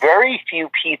knew very few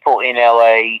people in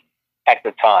LA at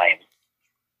the time.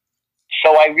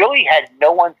 So I really had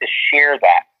no one to share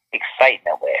that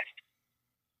excitement with.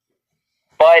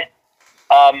 But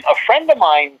a friend of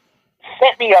mine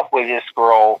set me up with this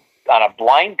girl on a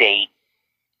blind date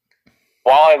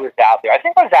while I was out there. I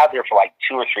think I was out there for like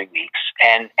 2 or 3 weeks.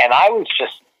 And I was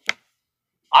just,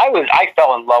 I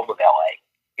fell in love with LA.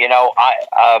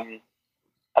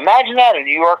 Imagine that, a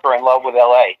New Yorker in love with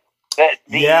LA.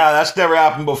 Yeah, that's never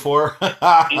happened before. and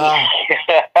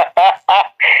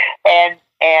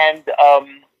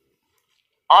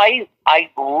I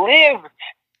lived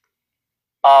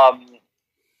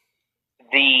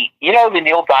the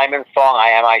Neil Diamond song "I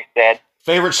Am I Said."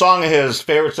 Favorite song of his.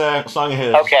 Song of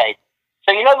his. Okay,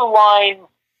 so the line,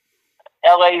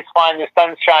 "LA's fine, the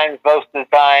sun shines most of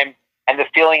the time, and the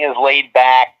feeling is laid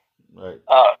back." Right.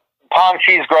 Palm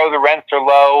trees grow, the rents are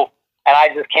low, and I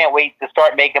just can't wait to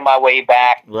start making my way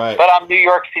back. Right. But I'm New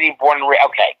York City born and raised.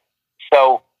 Okay,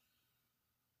 so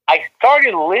I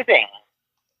started living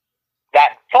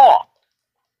that song.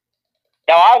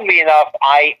 Now, oddly enough,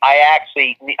 I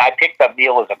picked up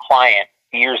Neil as a client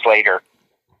years later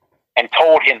and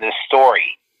told him this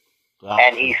story. Wow.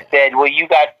 And he said, well, you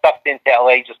got sucked into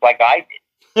LA just like I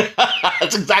did.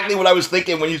 That's exactly what I was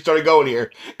thinking when you started going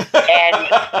here.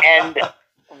 and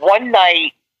one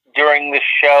night during the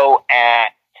show at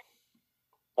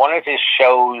one of his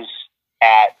shows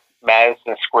at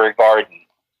Madison Square Garden,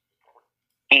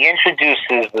 he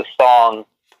introduces the song,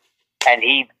 and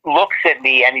he looks at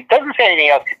me, and he doesn't say anything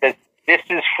else. He says, "This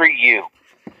is for you,"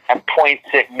 and points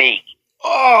at me.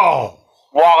 Oh!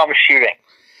 While I'm shooting.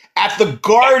 At the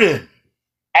Garden.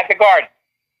 At the Garden.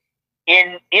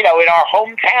 In our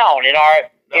hometown, in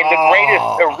the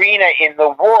greatest arena in the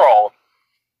world.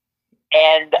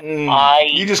 And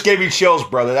you just gave me chills,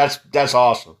 brother. That's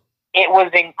awesome. It was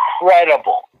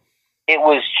incredible. It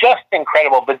was just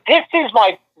incredible. But this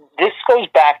goes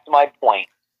back to my point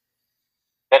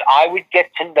that I would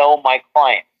get to know my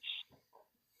clients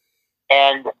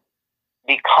and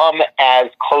become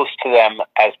as close to them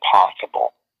as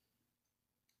possible.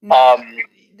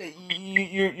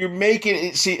 You're making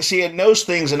it. See, it knows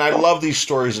things, and I love these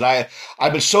stories. And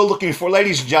I've been so looking for,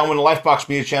 ladies and gentlemen, the Lifebox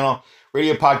Media Channel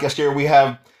radio podcast here. We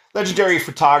have legendary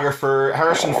photographer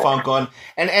Harrison Funk on,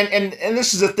 and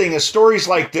this is the thing. Is stories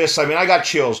like this. I mean, I got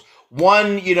chills.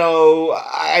 One,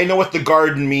 I know what the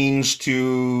Garden means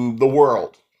to the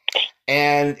world,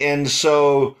 and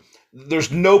so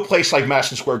there's no place like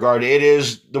Madison Square Garden. It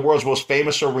is the world's most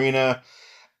famous arena.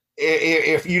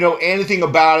 If you know anything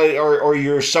about it, or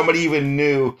you're somebody even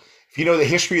new, if you know the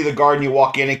history of the Garden, you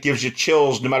walk in, it gives you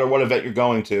chills no matter what event you're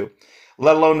going to.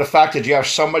 let alone the fact that you have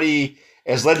somebody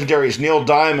as legendary as Neil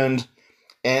Diamond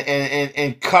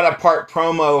and cut apart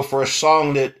promo for a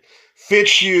song that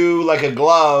fits you like a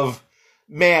glove.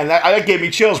 Man, that gave me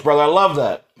chills, brother. I love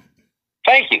that.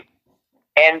 Thank you.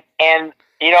 And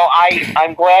you know,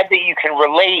 I'm glad that you can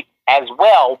relate as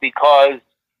well, because,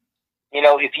 you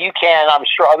know, if you can, I'm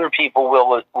sure other people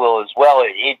will as well.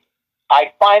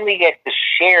 I finally get to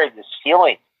share this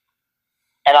feeling,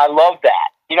 and I love that.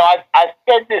 You know, I've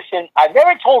said this I've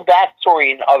never told that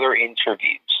story in other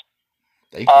interviews.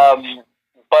 Thank you.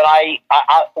 But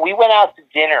we went out to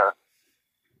dinner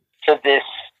to this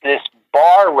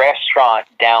bar restaurant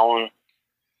downtown.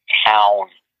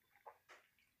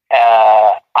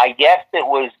 I guess it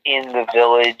was in the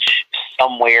Village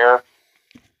somewhere,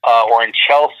 or in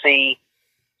Chelsea,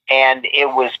 and it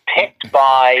was picked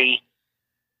by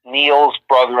Neil's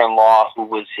brother-in-law, who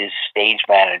was his stage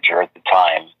manager at the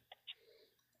time.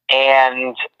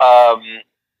 And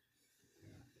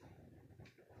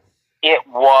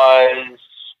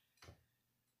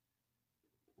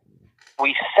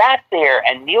we sat there,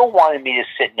 and Neil wanted me to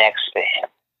sit next to him.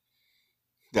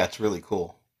 That's really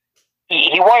cool.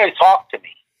 He wanted to talk to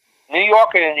me, New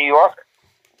Yorker to New Yorker,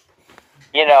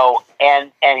 you know,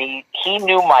 and he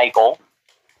knew Michael.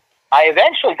 I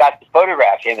eventually got to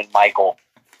photograph him and Michael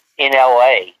in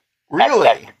L.A. Really?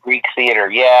 At the Greek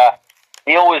Theater, yeah.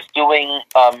 Neil was doing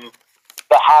the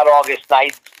Hot August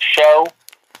Night show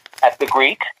at the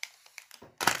Greek.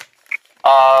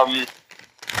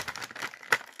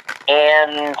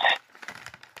 And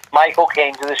Michael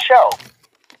came to the show.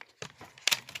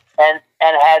 And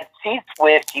had seats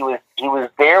with, he was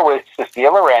there with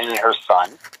Sophia Loren and her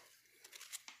son.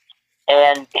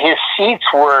 And his seats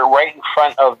were right in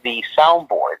front of the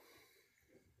soundboard.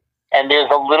 And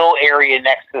there's a little area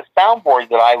next to the soundboard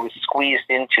that I was squeezed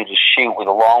into to shoot with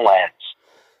a long lens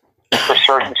for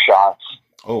certain shots.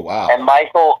 Oh, wow. And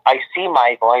Michael, I see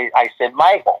Michael, I said,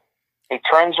 Michael. He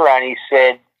turns around, he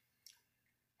said,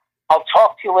 I'll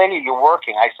talk to you later, you're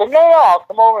working. I said, no, I'll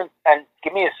come over and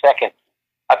give me a second.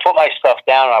 I put my stuff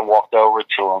down and I walked over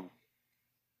to him,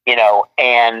 you know,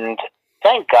 and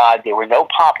thank God there were no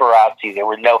paparazzi. There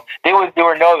were no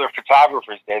other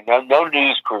photographers there, no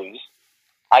news crews.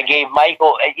 I gave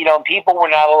Michael, you know, people were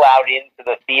not allowed into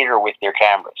the theater with their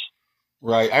cameras.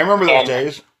 Right. I remember those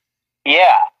days.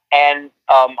 Yeah. And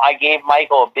I gave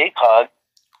Michael a big hug,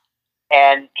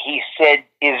 and he said,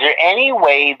 is there any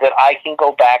way that I can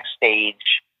go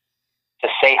backstage to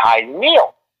say hi to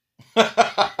Neil?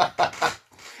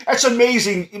 That's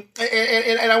amazing.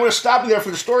 And I want to stop you there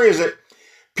for the story, is that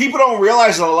people don't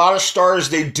realize that a lot of stars,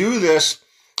 they do this,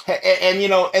 and you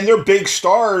know, and they're big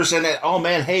stars, and oh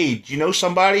man, hey, do you know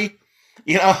somebody?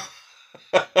 You know,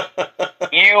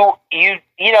 you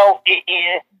know,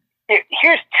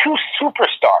 here's two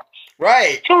superstars,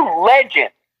 right? Two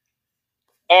legends,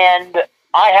 and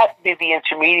I have to be the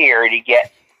intermediary to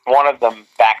get one of them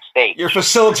backstage. You're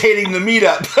facilitating the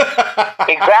meetup.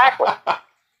 Exactly.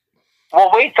 Well,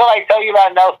 wait till I tell you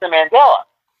about Nelson Mandela.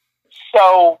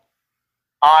 So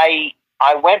I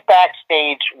went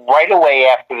backstage right away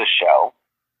after the show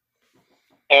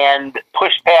and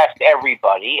pushed past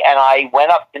everybody, and I went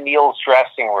up to Neil's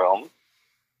dressing room,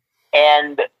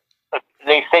 and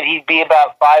they said he'd be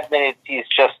about 5 minutes. He's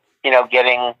just, you know,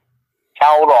 getting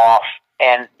toweled off,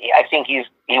 and I think he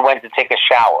went to take a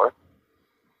shower.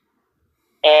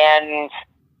 And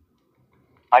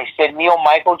I said, Neil,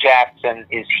 Michael Jackson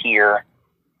is here.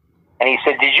 And he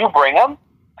said, did you bring him?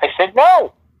 I said,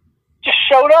 no, just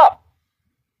showed up.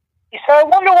 He said, I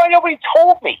wonder why nobody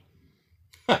told me.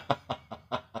 So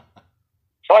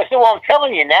I said, well, I'm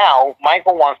telling you now,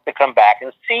 Michael wants to come back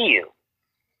and see you.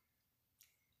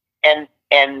 And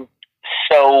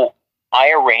so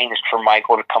I arranged for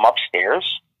Michael to come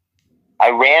upstairs.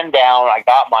 I ran down, I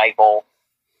got Michael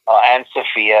and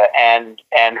Sophia and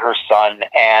her son,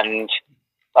 and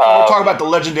we'll talk about the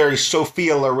legendary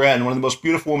Sophia Loren, one of the most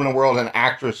beautiful women in the world, an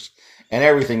actress and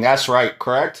everything. That's right,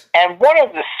 correct? And one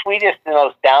of the sweetest and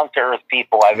most down-to-earth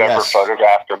people I've ever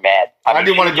photographed or met. I mean,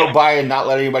 didn't want to go by and not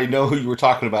let anybody know who you were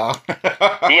talking about.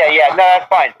 yeah, no, that's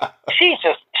fine. She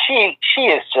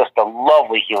is just a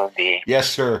lovely human being. Yes,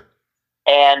 sir.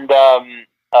 And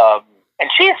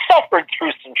she has suffered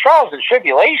through some trials and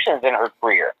tribulations in her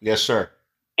career. Yes, sir.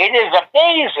 It is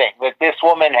amazing that this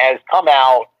woman has come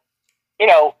out, you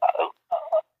know,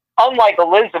 unlike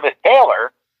Elizabeth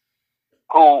Taylor,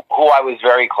 who I was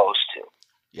very close to.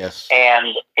 Yes.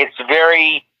 And it's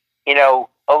very, you know,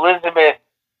 Elizabeth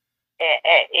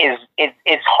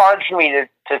it's hard for me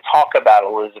to talk about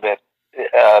Elizabeth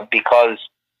because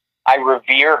I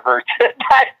revere her to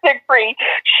that degree.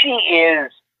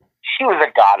 She she was a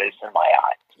goddess in my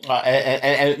eyes.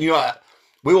 And you know,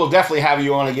 we will definitely have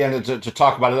you on again to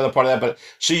talk about another part of that. But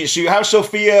so you have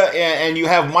Sophia and you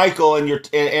have Michael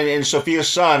and Sophia's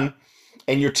son,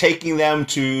 and you're taking them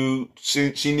to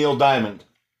see Neil Diamond.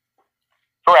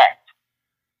 Correct.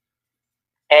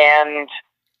 And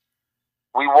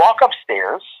we walk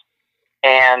upstairs,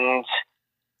 and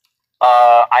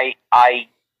I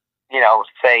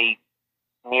say,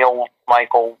 Neil,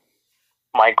 Michael,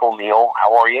 Neil,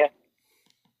 how are you?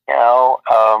 You know,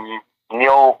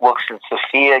 Neil looks at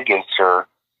Sophia, gives her a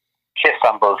kiss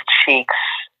on both cheeks,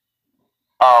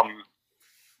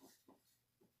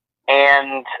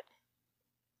 and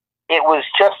it was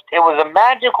a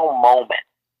magical moment.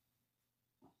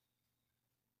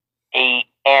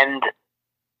 And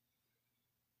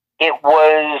it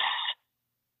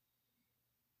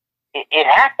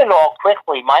happened all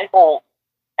quickly. Michael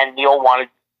and Neil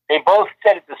they both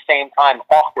said at the same time,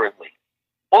 awkwardly,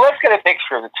 well, let's get a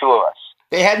picture of the two of us.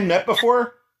 They hadn't met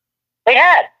before? They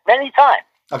had, many times.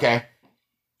 Okay.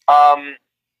 And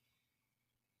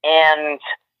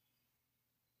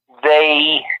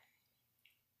we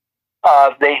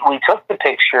took the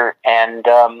picture, and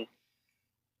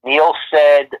Neil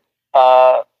said,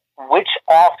 which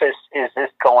office is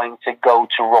this going to go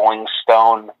to Rolling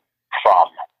Stone from?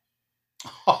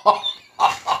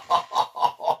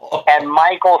 And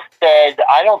Michael said,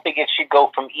 I don't think it should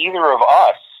go from either of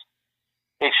us.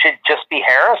 It should just be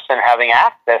Harrison having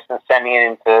access and sending it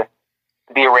in to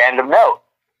be a random note.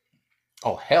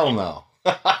 Oh, hell no.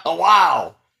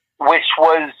 Wow. Which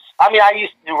was, I mean, I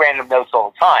used to do random notes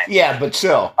all the time. Yeah, but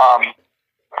still.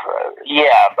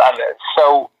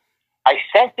 So I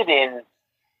sent it in,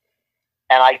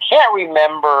 and I can't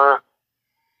remember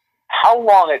how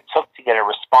long it took to get a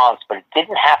response, but it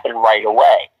didn't happen right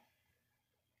away.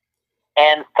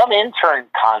 And some intern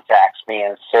contacts me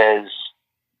and says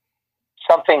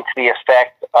something to the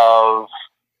effect of,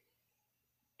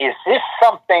 is this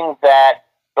something that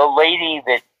the lady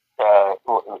that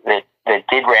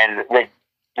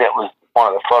was one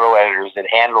of the photo editors that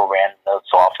handled random notes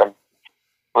often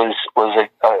was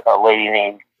a lady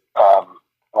named,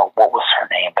 what was her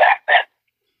name back then?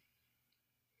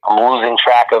 I'm losing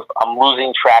track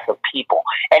of people.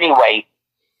 Anyway,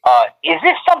 is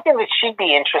this something that she'd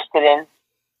be interested in?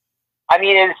 I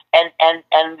mean,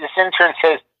 and this intern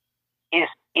says,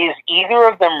 is either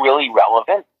of them really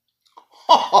relevant?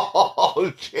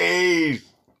 Oh, jeez.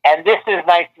 And this is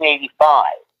 1985.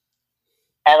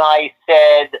 And I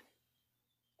said,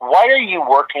 why are you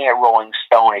working at Rolling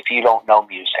Stone if you don't know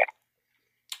music?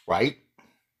 Right.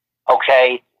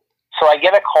 Okay. So I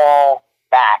get a call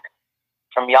back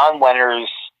from Jan Wenner's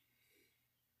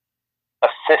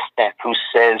assistant who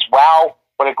says, wow,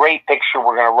 what a great picture.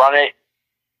 We're going to run it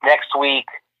next week.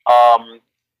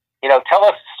 Tell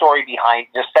us the story behind,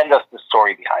 just send us the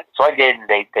story behind it. So I did, and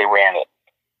they ran it.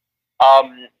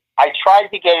 I tried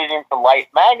to get it into Life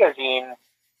magazine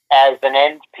as an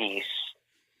end piece,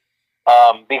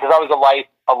 because I was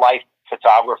a life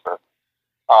photographer,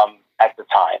 at the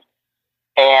time.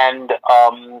 And,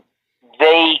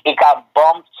 it got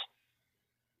bumped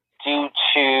due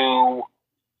to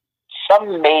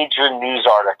some major news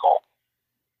article,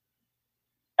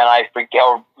 and I forget,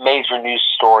 or major news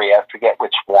story, I forget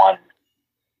which one.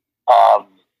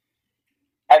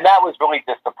 And that was really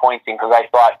disappointing because I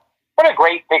thought, what a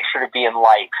great picture to be in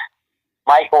Life,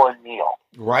 Michael and Neil.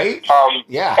 Right.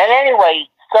 Yeah. And anyway,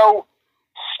 so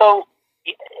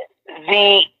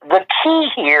the key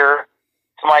here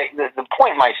to the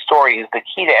point of my story is the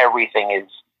key to everything is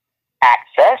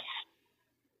access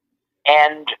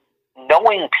and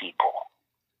knowing people.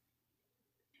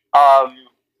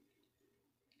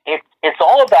 It's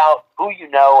all about who you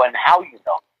know and how you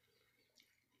know.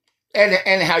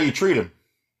 And how you treat them.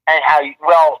 And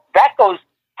that goes,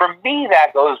 for me,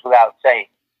 that goes without saying,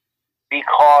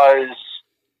 because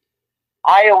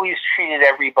I always treated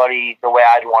everybody the way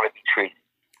I'd want to be treated.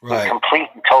 Right. With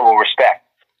complete and total respect.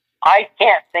 I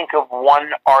can't think of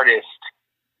one artist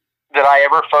that I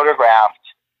ever photographed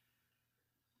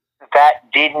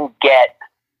that didn't get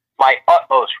my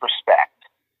utmost respect.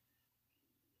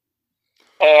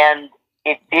 And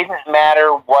it didn't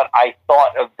matter what I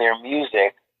thought of their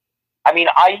music. I mean,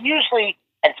 I usually,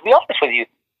 and to be honest with you,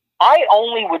 I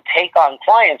only would take on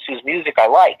clients whose music I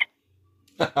like.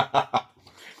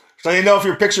 So if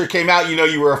your picture came out,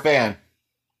 you were a fan.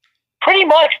 Pretty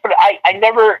much, but I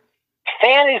never,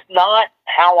 fan is not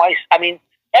how I mean,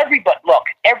 every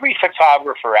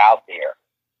photographer out there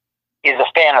is a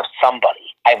fan of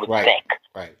somebody, I would think.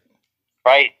 Right.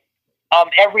 Right?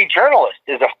 Every journalist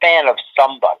is a fan of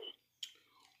somebody.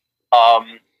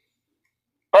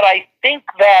 But I think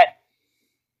that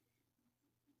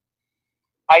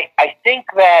I think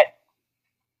that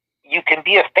you can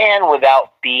be a fan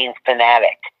without being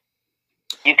fanatic.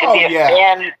 You can be a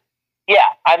fan. Yeah,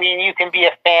 I mean, you can be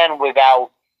a fan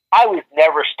without. I was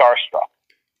never starstruck.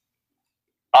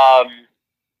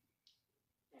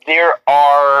 There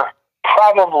are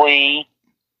probably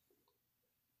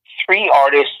 3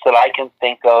 artists that I can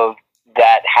think of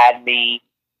that had me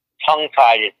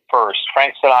tongue-tied at first.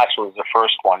 Frank Sinatra was the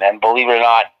first one, and believe it or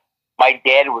not, my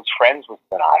dad was friends with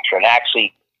Sinatra and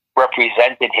actually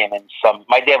represented him in some.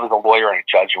 My dad was a lawyer and a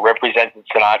judge and represented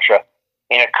Sinatra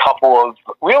in a couple of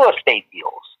real estate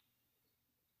deals.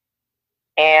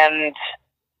 And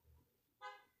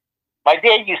my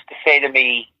dad used to say to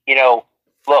me, you know,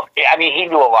 look, I mean, he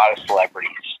knew a lot of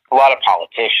celebrities, a lot of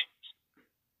politicians.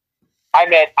 I've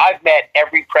met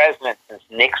every president since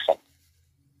Nixon.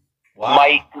 Wow.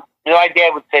 My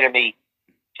dad would say to me,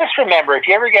 just remember, if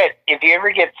you ever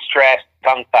get stressed,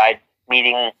 tongue-tied,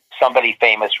 meeting somebody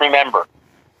famous, remember,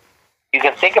 you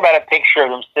can think about a picture of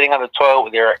them sitting on the toilet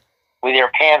with their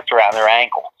pants around their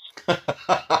ankles,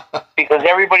 because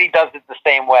everybody does it the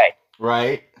same way.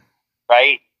 Right.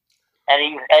 Right.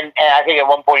 And I think at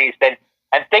one point he said,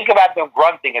 and think about them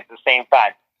grunting at the same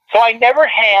time. So I never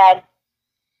had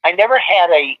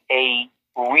a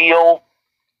real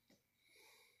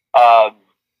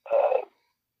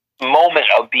moment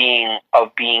of being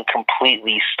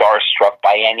completely starstruck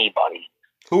by anybody.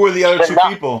 Who were the other 2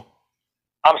 people?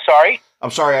 I'm sorry?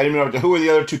 I'm sorry, I didn't know. Who were the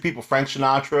other 2 people? Frank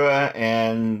Sinatra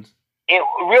and... It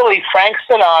really, Frank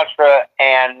Sinatra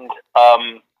and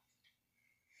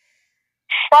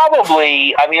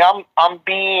probably, I mean, I'm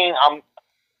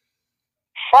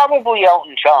probably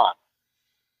Elton John.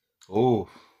 Ooh.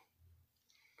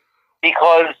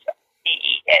 Because,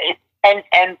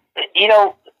 and you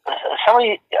know,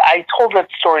 I told that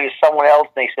story to someone else,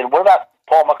 and they said, what about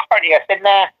Paul McCartney? I said,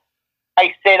 nah.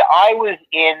 I said, I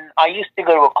used to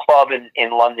go to a club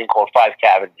in London called Five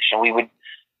Cavendish, and we would,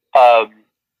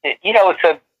 you know,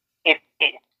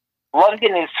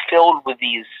 London is filled with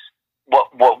these,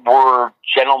 what were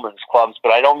gentlemen's clubs,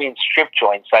 but I don't mean strip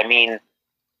joints, I mean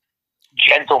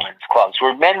gentlemen's clubs,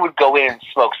 where men would go in and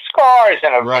smoke cigars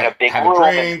in a big room,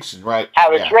 drinks, and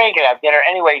have a drink and have dinner.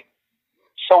 Anyway,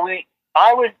 so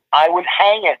I would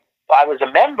hang it. I was a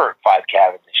member at Five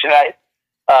Cavendish, and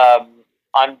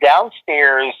I'm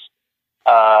downstairs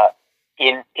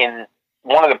in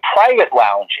one of the private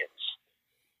lounges,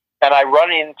 and I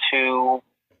run into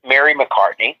Mary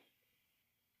McCartney,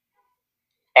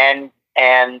 and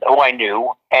who I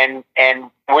knew, and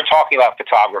we're talking about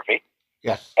photography.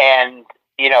 Yes. And,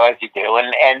 you know, as you do.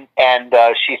 And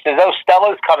she says, oh,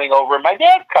 Stella's coming over, and my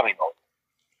dad's coming over.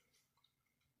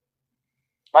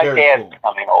 My dad's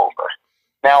coming over.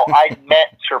 Now, I'd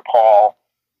met Sir Paul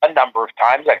a number of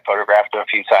times. I'd photographed him a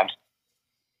few times.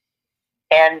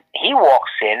 And he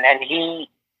walks in, and he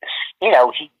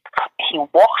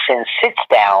walks in, sits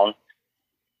down,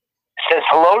 says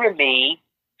hello to me,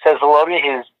 says hello to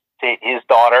his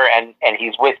daughter, and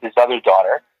he's with his other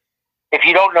daughter. If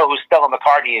you don't know who Stella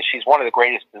McCartney is, she's one of the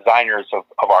greatest designers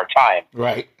of our time.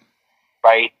 Right.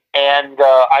 Right. And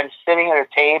I'm sitting at a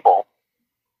table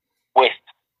with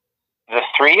the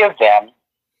 3 of them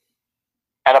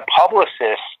and a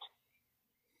publicist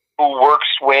who works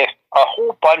with a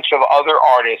whole bunch of other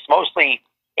artists, mostly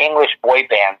English boy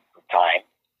bands at the time.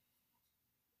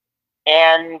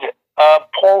 And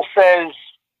Paul says,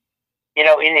 you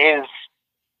know, in his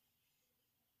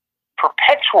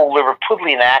perpetual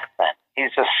Liverpudlian accent,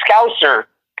 he's a Scouser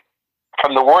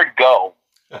from the word go.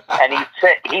 And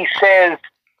he says,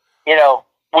 you know,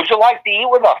 would you like to eat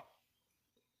with us?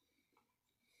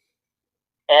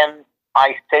 And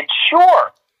I said,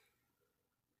 sure.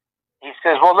 He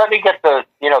says, well, let me get the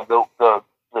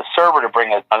server to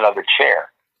bring another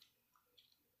chair.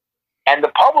 And the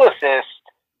publicist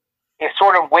is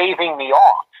sort of waving me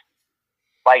off.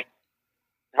 Like,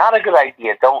 not a good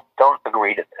idea. Don't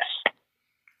agree to this.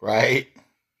 Right.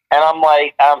 And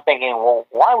I'm thinking, well,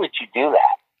 why would you do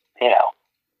that? You know,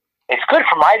 it's good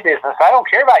for my business. I don't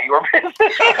care about your business.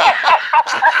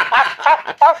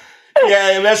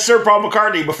 Yeah, that's Sir Paul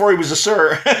McCartney before he was a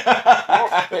sir.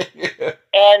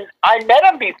 And I met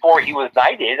him before he was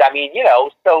knighted. I mean, you know,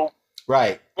 so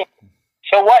right.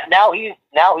 So what? Now he's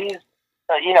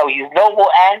you know, he's noble,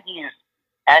 and he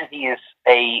is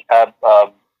a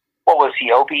what was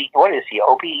he? What is he?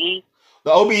 OBE?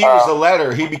 The OBE was the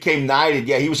letter. He became knighted.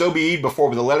 Yeah, he was OBE'd before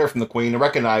with a letter from the Queen and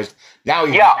recognized. Now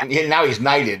he's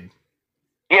knighted.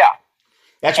 Yeah.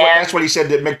 That's what he said,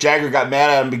 that Mick Jagger got mad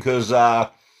at him because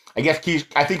I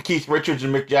think Keith Richards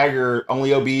and Mick Jagger only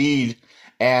OBE'd,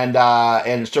 and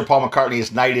Sir Paul McCartney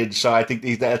is knighted. So I think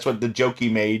that's what the joke he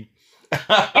made.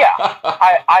 Yeah,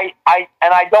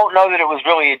 and I don't know that it was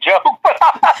really a joke, but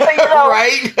you know,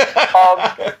 right?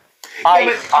 Yeah,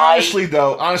 but honestly,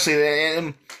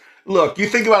 and look, you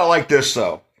think about it like this,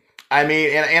 though. I mean,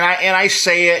 and I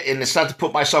say it, and it's not to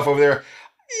put myself over there.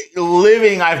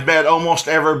 Living, I've met almost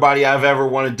everybody I've ever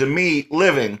wanted to meet.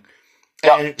 Living,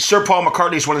 yep. and Sir Paul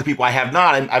McCartney is one of the people I have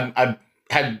not. I've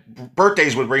had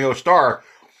birthdays with Ringo Starr,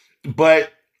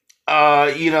 but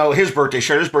you know, his birthday,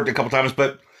 shared his birthday a couple times,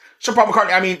 but. Sir Paul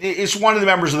McCartney, I mean, is one of the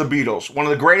members of the Beatles, one of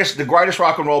the greatest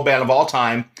rock and roll band of all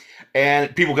time.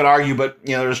 And people can argue, but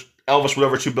you know, there's Elvis with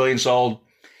over 2 billion sold,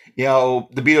 you know,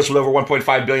 the Beatles with over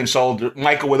 1.5 billion sold,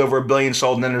 Michael with over 1 billion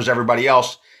sold, and then there's everybody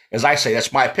else. As I say,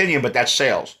 that's my opinion, but that's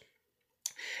sales.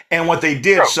 And what they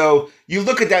did, so you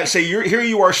look at that and say, here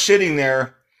you are sitting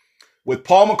there with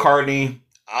Paul McCartney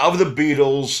of the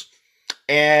Beatles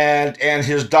and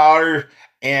his daughter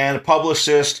and a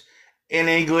publicist in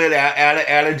England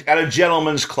at a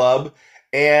gentleman's club,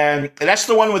 and that's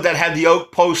the one that had the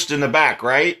oak post in the back,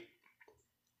 right?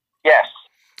 Yes.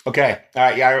 Okay. All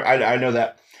right. Yeah, I know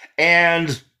that.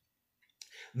 And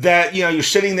that, you know, you're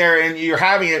sitting there and you're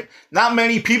having it. Not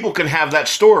many people can have that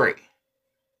story.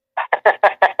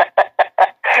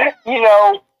 You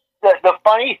know, the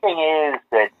funny thing is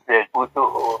that one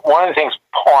of the things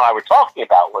Paul and I were talking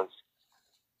about was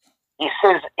he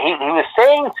says he was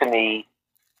saying to me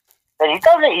that he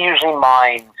doesn't usually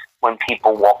mind when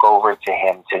people walk over to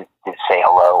him to say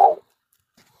hello.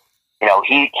 You know,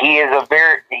 he is a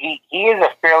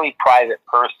fairly private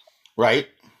person, right?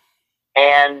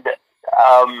 And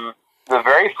the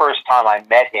very first time I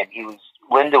met him,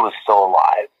 Linda was still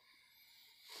alive,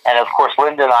 and of course,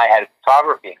 Linda and I had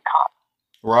photography in common.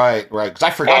 Right. Because I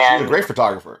forgot she was a great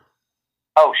photographer.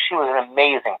 Oh, she was an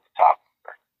amazing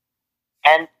photographer,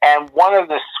 and one of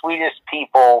the sweetest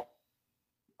people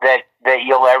that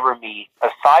you'll ever meet,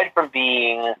 aside from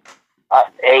being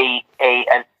an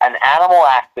animal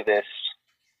activist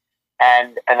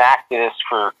and an activist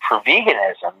for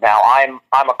veganism. Now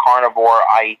I'm a carnivore.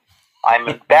 I'm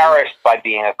embarrassed by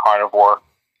being a carnivore,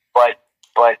 but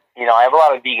you know, I have a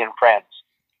lot of vegan friends.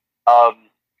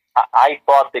 I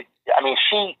thought that, I mean,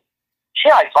 she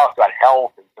and I talked about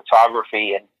health and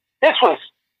photography, and this was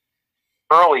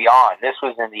early on. This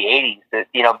was in the 80s, that,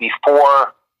 you know,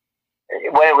 before,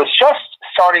 when it was just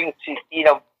starting to, you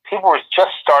know, people were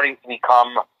just starting to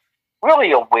become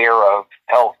really aware of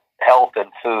health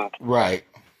and food. Right.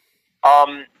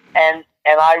 And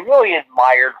I really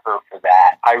admired her for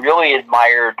that. I really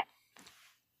admired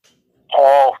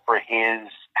Paul for his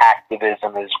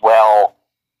activism as well.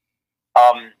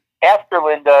 After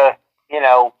Linda, you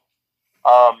know,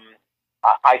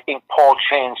 I think Paul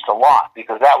changed a lot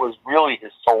because that was really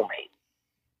his soulmate.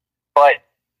 But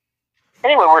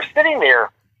anyway, we're sitting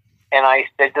there, and I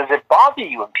said, "Does it bother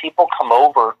you when people come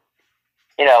over,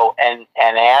 you know, and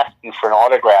ask you for an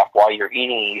autograph while you're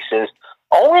eating?" He says,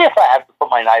 "Only if I have to put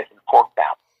my knife and fork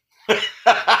down."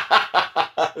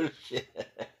 Oh, shit.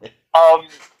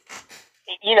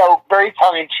 You know, very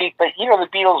tongue in cheek, but you know, the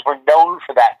Beatles were known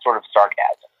for that sort of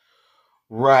sarcasm.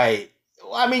 Right.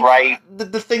 Well, I mean, right.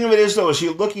 The thing of it is, though, is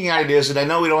you're looking at it is, and I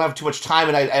know we don't have too much time,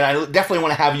 and I definitely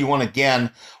want to have you on again.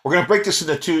 We're going to break this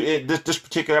into this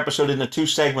particular episode into 2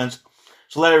 segments,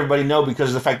 so let everybody know, because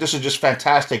of the fact this is just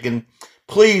fantastic. And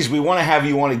please, we want to have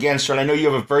you on again, sir. And I know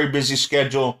you have a very busy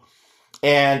schedule,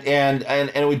 and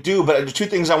we do. But the 2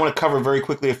 things I want to cover very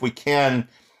quickly, if we can.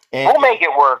 And, we'll make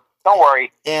it work. Don't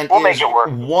worry. And we'll make it work.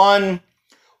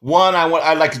 One,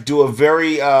 I'd like to do a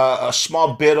very a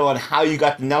small bit on how you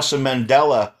got the Nelson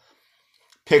Mandela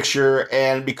picture,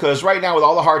 and because right now with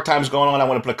all the hard times going on, I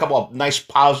want to put a couple of nice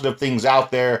positive things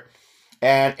out there.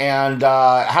 And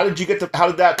how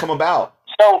did that come about?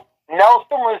 So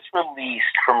Nelson was released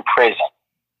from prison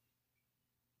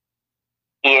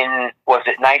in, was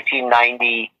it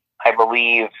 1990? I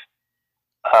believe.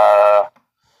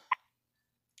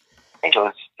 I think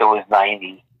it was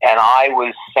 90, and I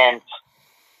was sent.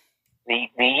 The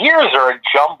years are a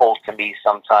jumble to me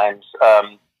sometimes,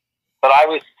 but I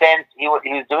was sent. He was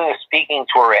doing a speaking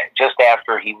tour just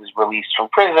after he was released from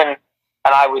prison, and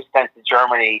I was sent to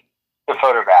Germany to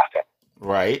photograph him.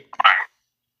 Right.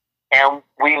 And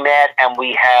we met, and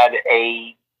we had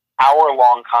a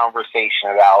hour-long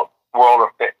conversation about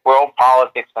world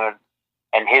politics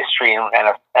and history and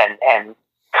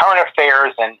current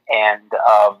affairs and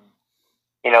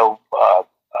you know,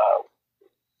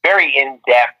 very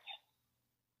in-depth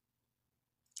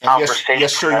conversation.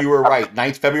 Yes, sir, you were right.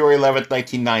 February 11th,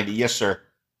 1990. Yes, sir.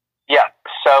 Yeah.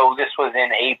 So this was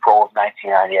in April of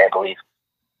 1990, I believe.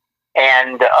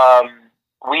 And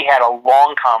we had a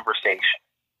long conversation.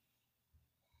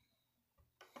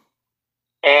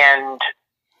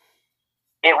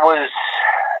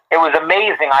 it was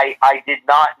amazing. I did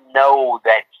not know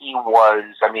that he was.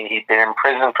 I mean, he'd been in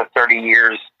prison for 30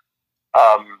 years,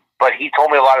 but he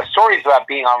told me a lot of stories about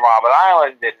being on Robben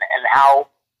Island and how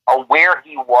aware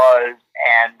he was,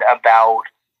 and about,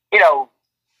 you know,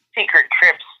 secret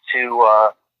trips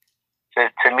to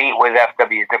meet with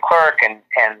F.W. de Klerk, and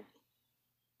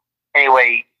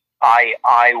anyway, I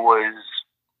listened,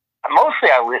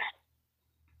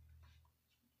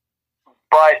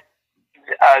 but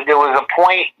there was a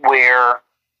point where,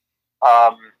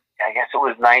 I guess it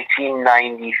was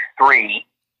 1993,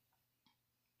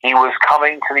 he was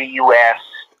coming to the U.S.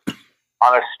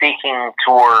 on a speaking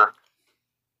tour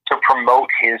to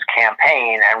promote his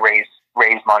campaign and raise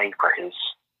money for his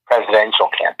presidential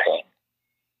campaign.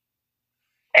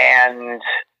 And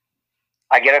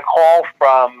I get a call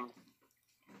from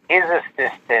his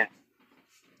assistant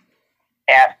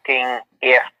asking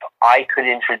if I could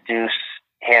introduce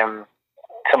him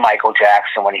to Michael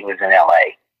Jackson when he was in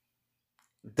L.A.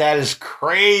 That is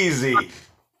crazy.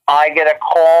 I get a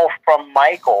call from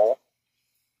Michael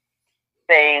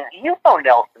saying, "You know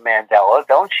Nelson Mandela,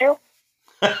 don't you?"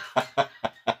 And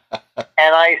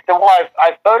I said, "Well,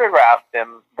 I photographed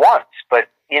him once, but,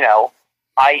 you know,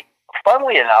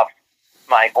 funnily enough,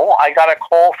 Michael, I got a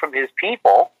call from his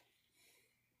people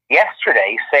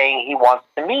yesterday saying he wants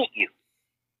to meet you."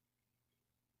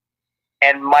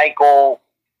 And Michael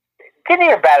didn't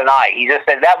even bat an eye. He just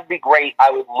said, "That would be great.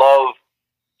 I would love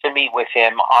to meet with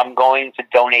him. I'm going to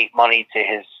donate money to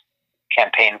his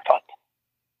campaign fund."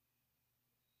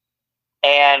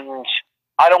 And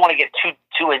I don't want to get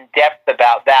too in depth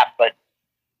about that, but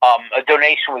a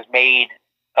donation was made.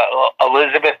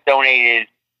 Elizabeth donated,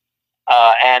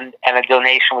 and a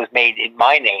donation was made in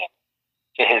my name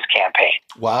to his campaign.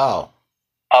 Wow.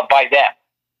 By them,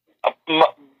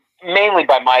 mainly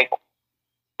by Michael,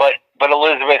 but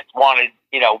Elizabeth wanted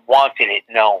it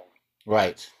known,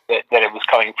 right, that it was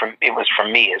coming from, it was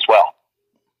from me as well.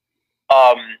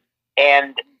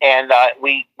 And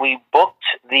we booked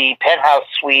the penthouse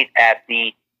suite at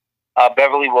the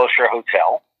Beverly Wilshire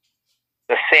Hotel,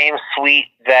 the same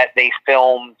suite that they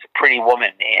filmed Pretty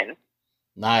Woman in.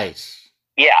 Nice.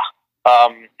 Yeah.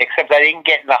 Except I didn't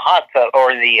get in the hot tub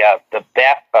or the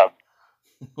bathtub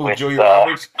with Julia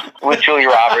Roberts. With Julia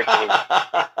Roberts, it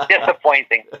was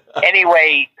disappointing.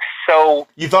 Anyway, so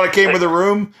you thought it came with a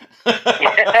room?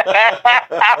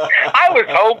 I was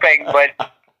hoping, but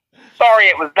sorry,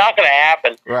 it was not going to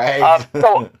happen. Right.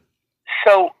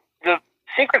 So the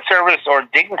Secret Service or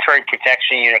Dignitary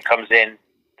Protection Unit comes in.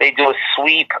 They do a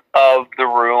sweep of the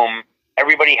room.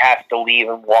 Everybody has to leave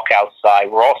and walk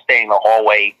outside. We're all staying in the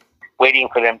hallway, waiting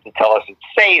for them to tell us it's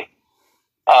safe.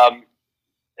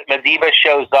 Madiba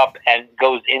shows up and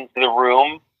goes into the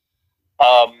room.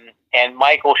 And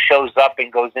Michael shows up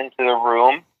and goes into the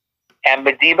room. And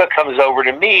Madiba comes over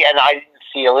to me, and I didn't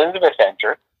see Elizabeth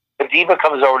enter. Madiba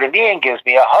comes over to me and gives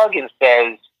me a hug and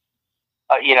says,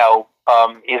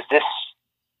 is this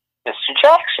Mr.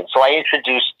 Jackson? So I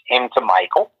introduced him to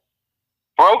Michael.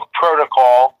 Broke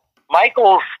protocol.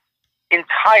 Michael's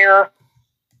entire,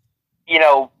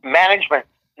 management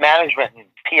and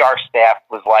PR staff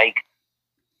was like,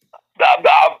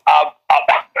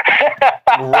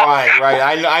 Right.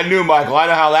 I knew Michael. I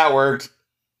know how that worked.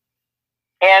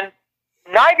 And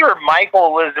neither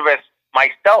Michael, Elizabeth,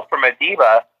 myself, or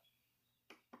Madiba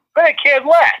could have cared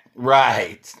less.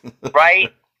 Right.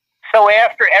 Right? So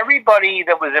after everybody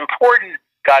that was important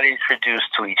got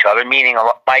introduced to each other, meaning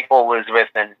Michael, Elizabeth,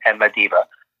 and Madiba,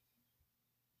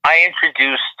 I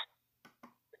introduced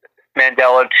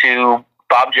Mandela to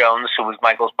Bob Jones, who was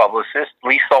Michael's publicist,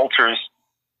 Lee Salters,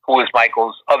 who was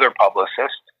Michael's other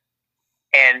publicist,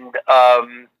 and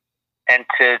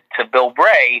to Bill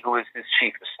Bray, who was his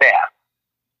chief of staff.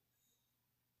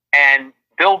 And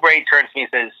Bill Bray turns to me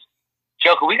and says,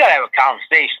 "Joker, we got to have a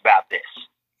conversation about this."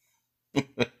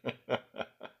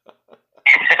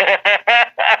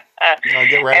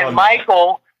 And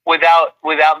Michael, without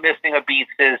missing a beat,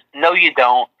 says, "No, you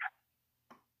don't."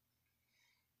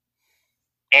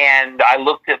 And I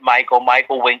looked at Michael.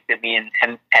 Michael winked at me and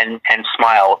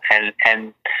smiled,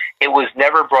 and it was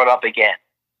never brought up again.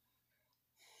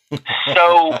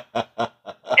 So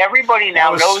everybody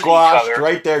now knows each other.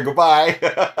 Right there. Goodbye.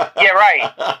 Yeah, right.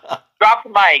 Drop the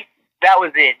mic. That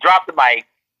was it. Drop the mic.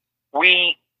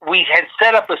 We had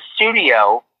set up a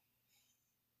studio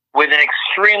with an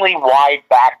extremely wide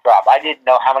backdrop. I didn't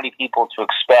know how many people to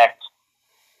expect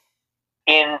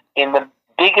in the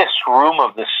biggest room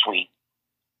of the suite.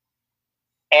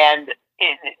 And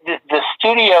the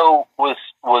studio was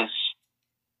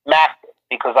massive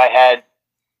because I had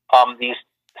these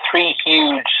 3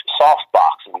 huge soft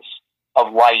boxes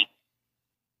light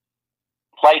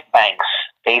banks,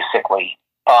 basically,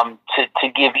 to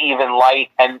give even light.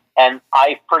 And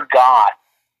I forgot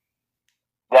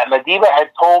that Madiba had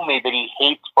told me that he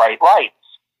hates bright lights.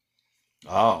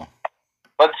 Oh.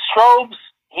 But strobes,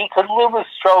 he could live with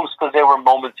strobes because they were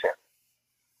momentary.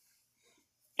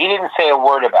 He didn't say a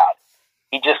word about it.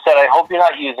 He just said, I hope you're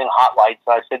not using hot lights.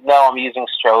 And I said, no, I'm using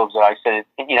strobes. And I said,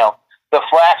 the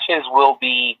flashes will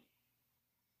be,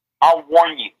 I'll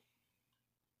warn you.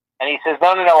 And he says,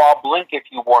 no, I'll blink if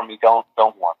you warn me. Don't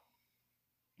warn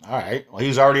me. All right. Well,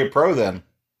 he's already a pro then.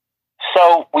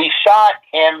 So we shot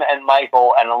him and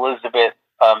Michael and Elizabeth.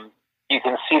 You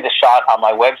can see the shot on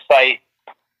my website.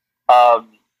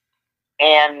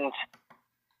 And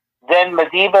then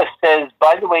Madiba says,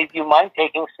 by the way, do you mind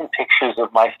taking some pictures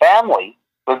of my family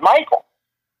with Michael?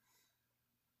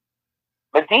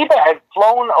 Madiba had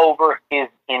flown over his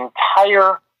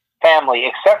entire family,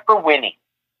 except for Winnie.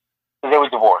 They were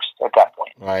divorced at that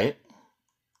point. Right.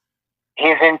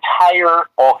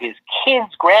 All his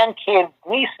kids, grandkids,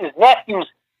 nieces, nephews,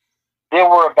 there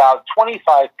were about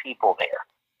 25 people there,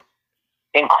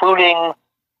 including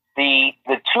the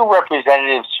two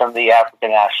representatives from the African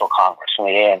National Congress, from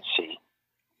the ANC.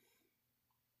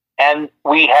 And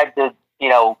we had to,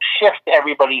 shift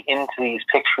everybody into these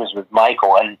pictures with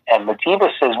Michael. And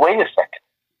Madiba says, wait a second.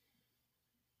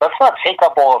 Let's not take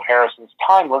up all of Harrison's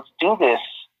time. Let's do this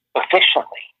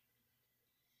efficiently.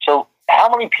 So how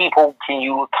many people can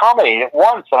you accommodate at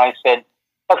once? And I said,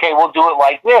 okay, we'll do it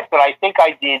like this. But I think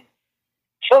I did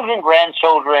children,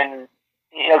 grandchildren,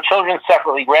 children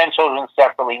separately, grandchildren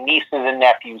separately, nieces and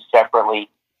nephews separately,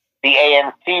 the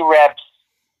ANC reps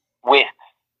with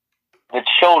the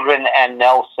children and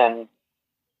Nelson,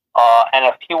 and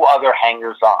a few other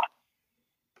hangers-on.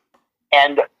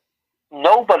 And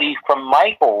nobody from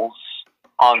Michael's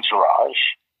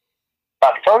entourage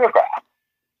got photographed.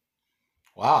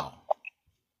 Wow.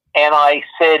 And I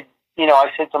said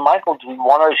to Michael, do we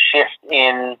want to shift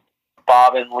in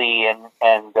Bob and Lee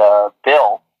and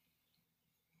Bill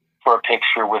for a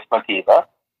picture with Madiba?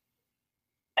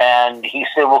 And he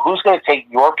said, well, who's going to take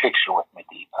your picture with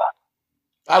Madiba?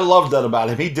 I love that about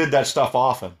him. He did that stuff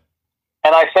often.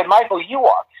 And I said, Michael, you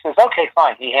are. He says, okay,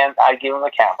 fine. I give him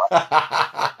the camera.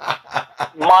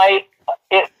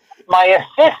 My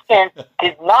assistant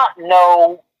did not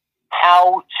know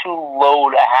how to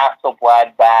load a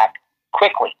Hasselblad back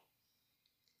quickly.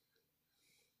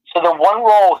 So the one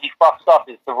roll he fucks up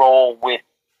is the roll with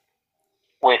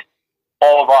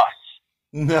all of us.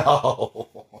 No.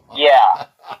 Yeah.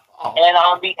 And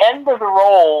on the end of the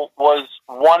roll was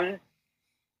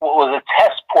a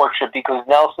test portrait, because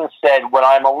Nelson said, when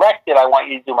I'm elected, I want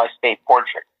you to do my state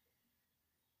portrait,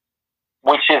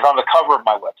 which is on the cover of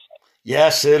my website.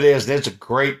 Yes, it is. It's a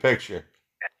great picture.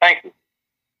 Thank you.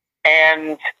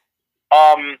 And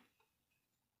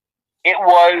it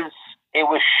was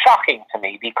shocking to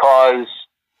me because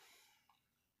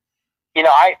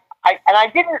I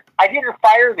didn't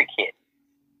fire the kid.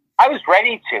 I was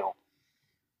ready to.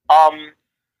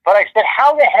 But I said,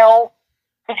 how the hell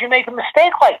could you make a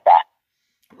mistake like that?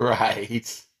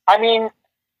 Right. I mean,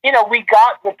 we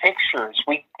got the pictures.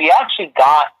 We actually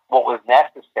got what was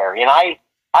necessary. And I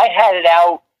had it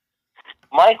out.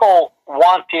 Michael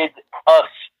wanted us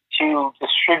to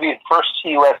distribute first to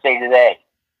USA Today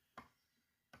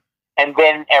and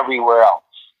then everywhere else.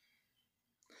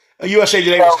 USA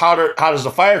Today was hot as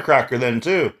a firecracker then,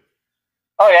 too.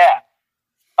 Oh, yeah.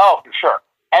 Oh, for sure.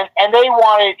 And they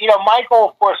wanted, Michael,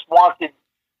 of course, wanted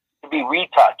to be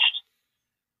retouched.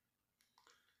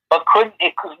 But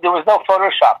there was no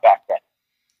Photoshop back then.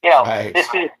 Right.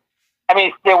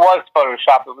 There was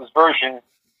Photoshop. It was version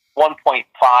 1.5,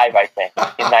 I think,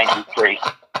 in 93.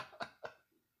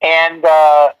 And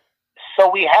so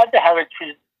we had to have it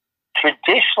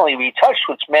traditionally retouched,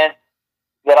 which meant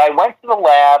that I went to the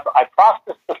lab, I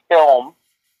processed the film,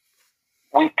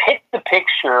 we picked the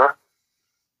picture,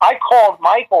 I called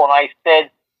Michael and I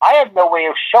said, I have no way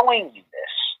of showing you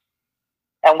this.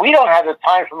 And we don't have the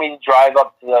time for me to drive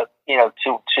up to the,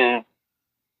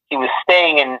 he was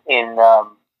staying in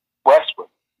Westwood.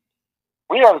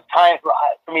 We don't have time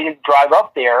for me to drive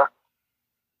up there.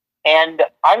 And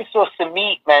I'm supposed to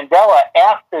meet Mandela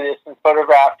after this and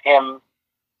photograph him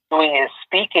doing his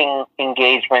speaking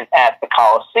engagement at the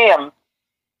Coliseum.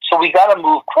 So we got to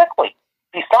move quickly.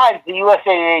 Besides, the USA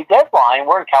Today deadline,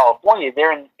 we're in California,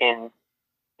 they're in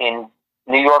New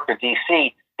York or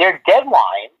D.C., their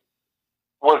deadline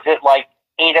was at like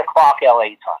 8 o'clock LA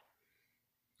time.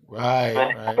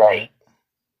 Right.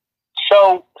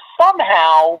 So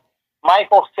somehow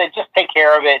Michael said, just take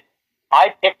care of it.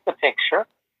 I picked the picture.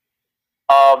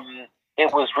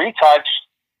 it was retouched.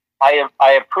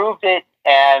 I approved it,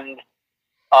 and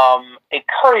a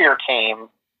courier came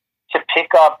to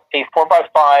pick up a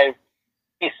 4x5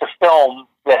 piece of film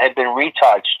that had been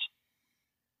retouched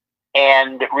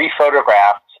and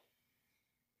rephotographed,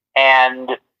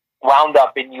 and wound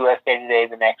up in USA Today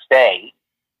the next day,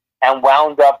 and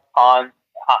wound up on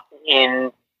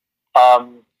in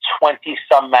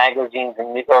 20-some magazines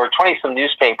or 20-some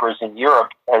newspapers in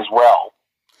Europe as well.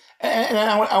 And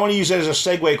I want to use that as a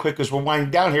segue quick as we're winding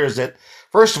down here, is that,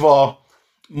 first of all,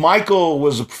 Michael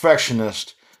was a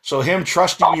perfectionist. So him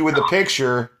trusting you with the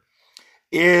picture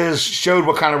showed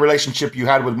what kind of relationship you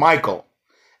had with Michael.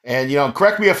 And,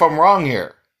 correct me if I'm wrong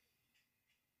here.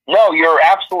 No, you're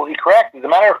absolutely correct. As a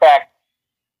matter of fact,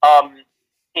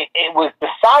 it was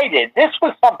decided, this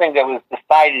was something that was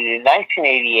decided in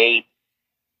 1988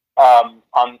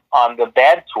 on the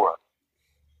Bad Tour.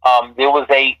 There was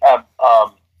a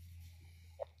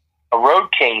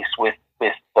road case with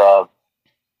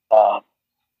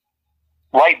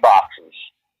light boxes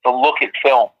to look at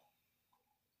film.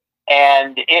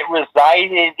 And it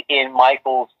resided in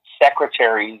Michael's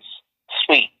secretary's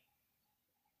suite.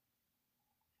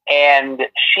 And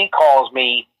she calls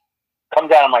me, come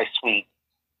down to my suite.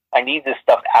 I need this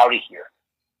stuff out of here.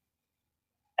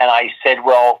 And I said,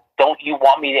 well, don't you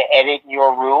want me to edit in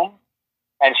your room?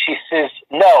 And she says,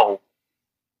 no,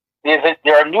 there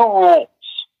are new rules.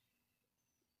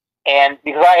 And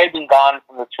because I had been gone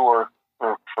from the tour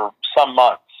for some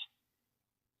months,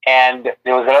 and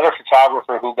there was another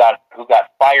photographer who got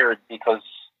fired because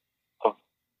of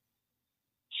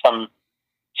some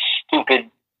stupid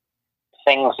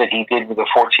things that he did with a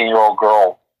 14-year-old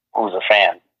girl who was a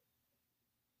fan.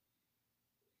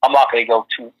 I'm not going to go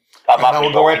too.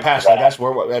 We'll go right past that. That's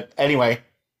where. Anyway.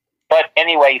 But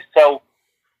anyway, so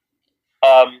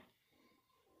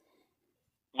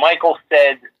Michael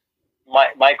said.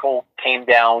 Michael came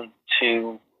down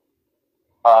to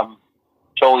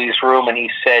Jolie's room, and he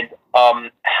said,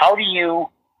 "How do you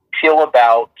feel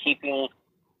about keeping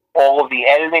all of the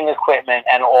editing equipment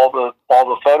and all the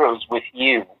photos with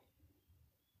you?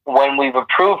 When we've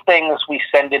approved things, we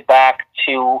send it back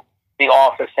to the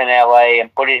office in LA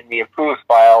and put it in the approved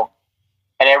file,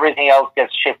 and everything else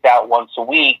gets shipped out once a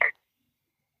week.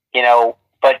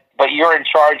 But you're in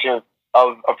charge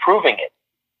of approving it."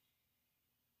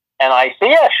 And I said,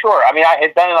 yeah, sure. I mean, I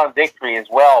had done it on Victory as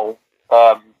well.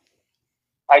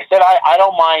 I said, I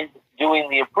don't mind doing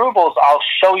the approvals. I'll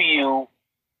show you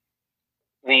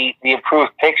the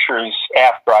approved pictures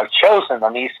after I've chosen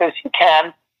them. He says, you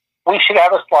can. We should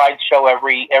have a slideshow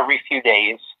every few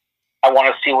days. I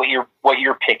want to see what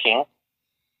you're picking.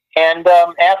 And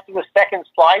after the second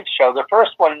slideshow, the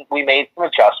first one we made some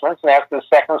adjustments, and after the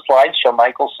second slideshow,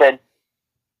 Michael said,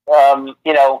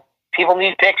 people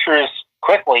need pictures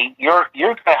quickly. You're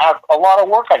going to have a lot of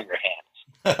work on your hands.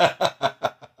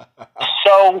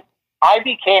 So I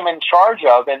became in charge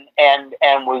of and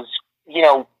was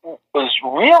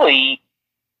really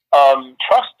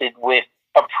trusted with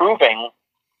approving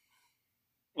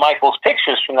Michael's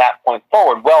pictures from that point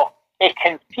forward. Well, it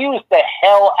confused the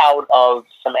hell out of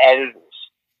some editors.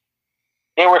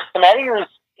 There were some editors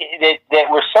that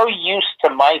were so used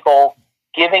to Michael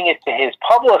giving it to his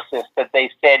publicist that they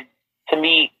said to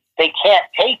me, they can't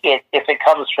take it if it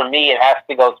comes from me. It has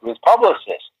to go through his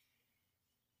publicist.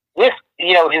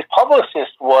 His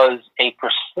publicist was a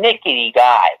persnickety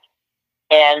guy.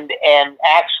 And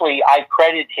actually, I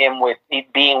credit him with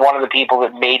being one of the people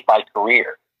that made my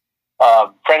career.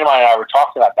 A friend of mine and I were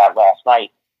talking about that last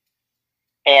night.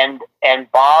 And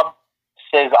Bob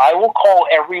says, I will call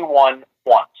everyone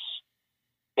once.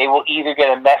 They will either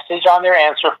get a message on their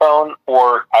answer phone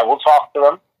or I will talk to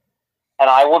them. And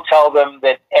I will tell them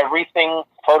that everything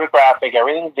photographic,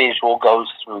 everything visual goes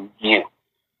through you.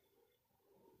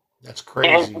 That's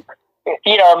crazy. And,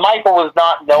 Michael was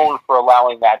not known for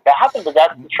allowing that to happen, but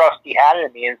that's the trust he had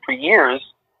in me. And for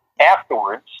years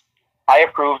afterwards, I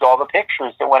approved all the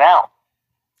pictures that went out.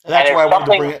 And that's why I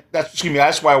wanted to bring it.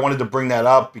 That's why I wanted to bring that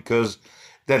up, because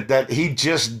that he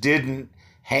just didn't.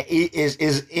 He is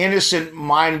as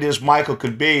innocent-minded as Michael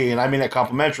could be, and I mean that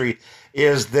complimentary,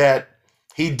 is that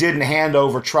he didn't hand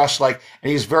over trust and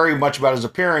he's very much about his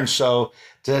appearance. So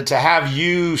to have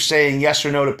you saying yes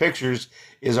or no to pictures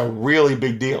is a really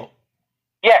big deal.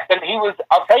 Yes, and he was.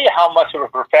 I'll tell you how much of a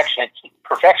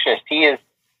perfectionist he is,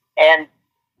 and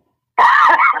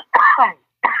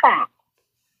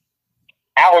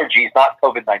allergies, not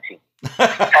COVID-19.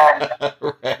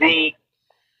 Right.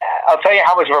 I'll tell you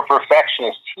how much of a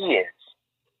perfectionist he is,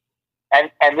 and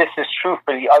this is true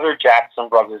for the other Jackson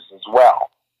brothers as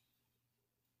well.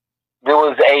 There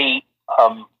was a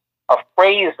a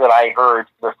phrase that I heard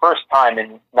for the first time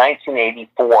in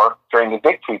 1984 during the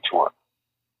Victory Tour.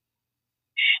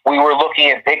 We were looking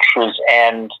at pictures,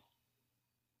 and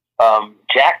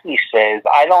Jackie says,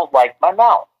 "I don't like my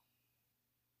mouth."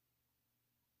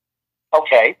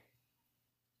 Okay.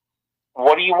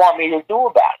 What do you want me to do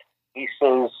about it? He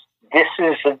says,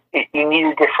 you need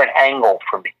a different angle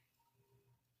for me.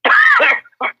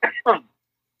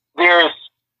 There's,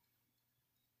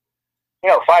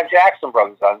 6 Jackson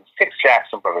brothers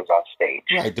on stage.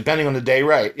 Right, depending on the day,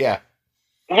 right, yeah.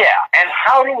 Yeah, and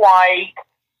how do I,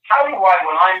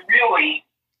 when I'm really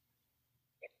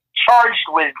charged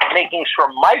with making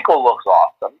sure Michael looks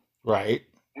awesome, right,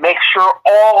 make sure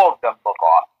all of them look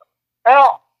awesome?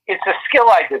 Well, it's a skill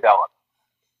I developed.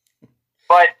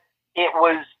 But it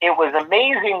was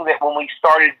amazing that when we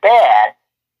started Bad,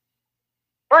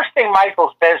 first thing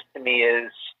Michael says to me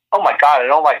is, "Oh my God, I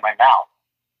don't like my mouth."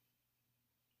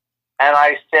 And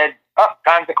I said, "Oh,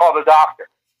 time to call the doctor."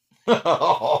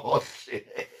 Oh,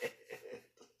 shit.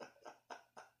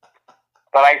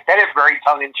 But I said it very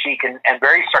tongue-in-cheek and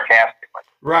very sarcastically.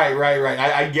 Right.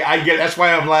 I get it. That's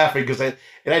why I'm laughing, because I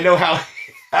know how...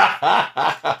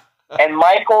 And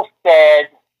Michael said,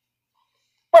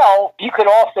 "Well, you could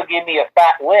also give me a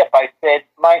fat lip." I said,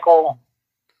 "Michael,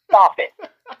 stop it."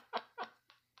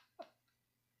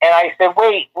 And I said,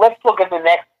 "Wait, let's look at the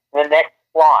next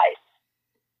slide.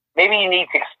 Maybe you need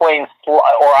to explain, or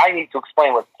I need to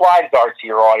explain what slides are to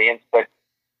your audience, but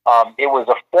it was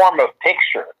a form of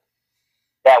picture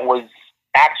that was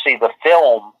actually the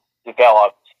film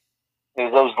developed. It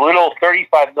was those little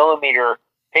 35 millimeter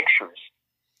pictures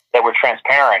that were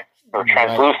transparent or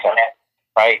translucent,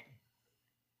 right?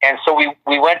 And so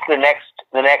we went to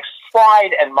the next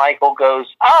slide, and Michael goes,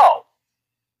 "Oh,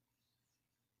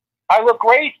 I look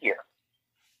great here."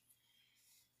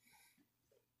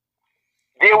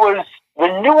 There was the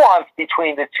nuance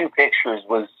between the two pictures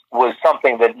was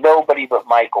something that nobody but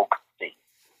Michael could see.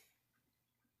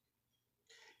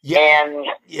 Yeah, and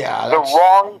yeah, the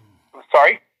wrong.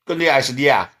 Sorry. Yeah, I said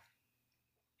yeah.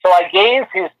 So I gave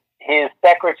his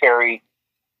secretary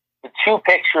the two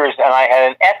pictures, and I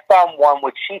had an X on one,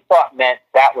 which she thought meant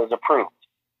that was approved.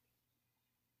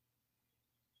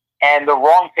 And the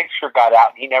wrong picture got out,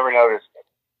 and he never noticed it.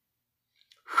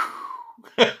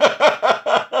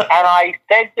 And I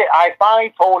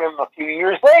finally told him a few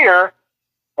years later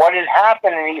what had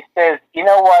happened, and he says, "You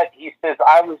know what?" He says,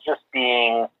 "I was just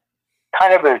being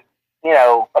kind of a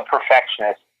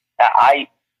perfectionist. I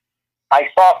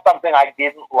saw something I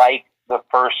didn't like the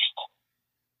first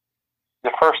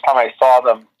time I saw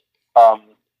them,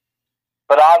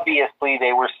 but obviously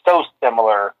they were so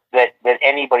similar that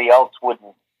anybody else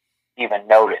wouldn't even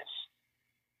notice."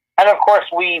 And of course,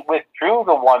 we withdrew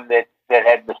the one that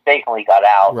had mistakenly got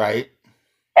out, right?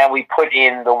 And we put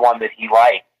in the one that he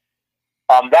liked.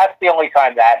 That's the only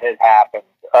time that has happened.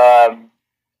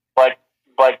 But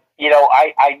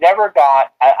I never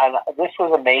got. And this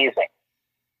was amazing.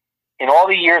 In all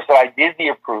the years that I did the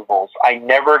approvals, I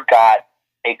never got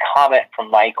a comment from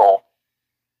Michael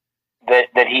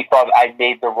that he thought I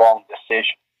made the wrong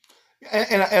decision.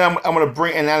 And I'm going to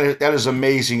bring, and that is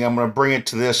amazing. I'm going to bring it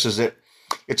to this, is that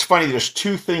it's funny. There's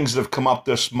two things that have come up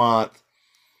this month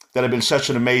that have been such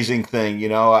an amazing thing,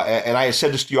 and I had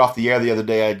said this to you off the air the other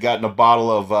day. I had gotten a bottle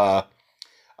of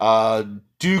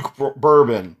Duke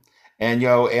bourbon, and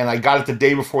I got it the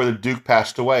day before the Duke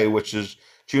passed away, which is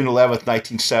June 11th,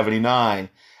 1979.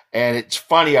 And it's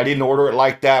funny, I didn't order it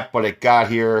like that, but it got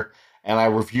here, and I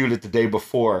reviewed it the day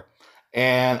before.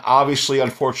 And obviously,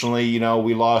 unfortunately,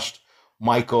 we lost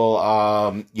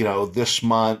Michael, this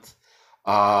month,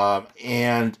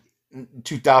 and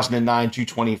 2009, June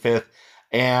 25th.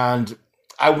 And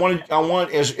I want,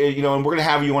 as and we're going to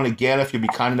have you on again if you'll be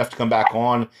kind enough to come back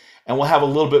on, and we'll have a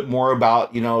little bit more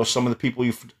about, some of the people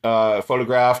you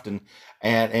photographed and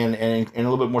a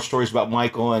little bit more stories about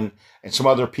Michael and some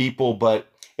other people. But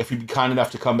if you'd be kind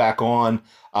enough to come back on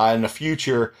in the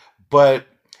future. But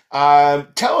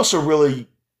tell us a really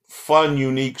fun,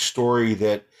 unique story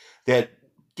that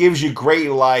gives you great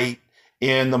light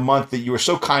in the month that you were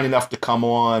so kind enough to come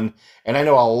on. And I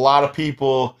know a lot of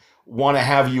people want to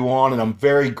have you on, and I'm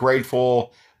very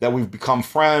grateful that we've become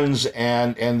friends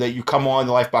and that you come on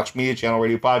the Lifebox Media Channel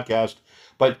Radio Podcast.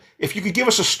 But if you could give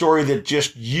us a story that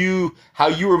just how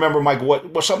you remember Michael,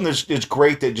 what something that's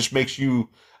great that just makes you,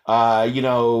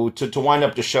 to wind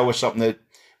up the show with something that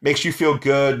makes you feel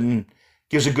good and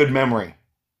gives a good memory.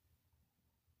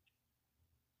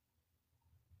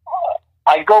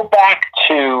 I go back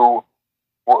to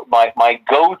my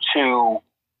go-to,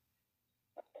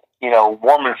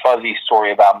 warm and fuzzy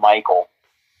story about Michael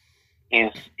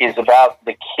is about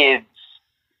the kids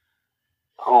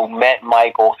who met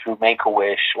Michael through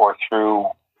Make-A-Wish or through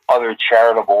other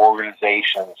charitable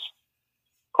organizations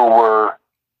who were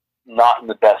not in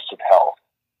the best of health.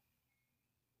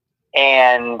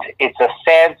 And it's a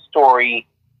sad story,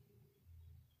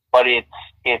 but it's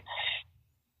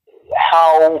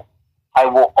how I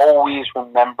will always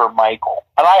remember Michael.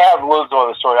 And I have loads of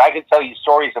other stories. I could tell you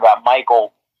stories about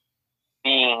Michael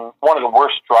being one of the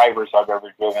worst drivers I've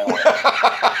ever driven with. But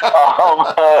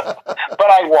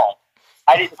I won't.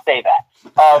 I didn't say that.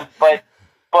 But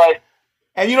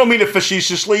and you don't mean it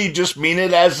facetiously. You just mean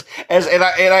it as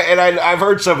I've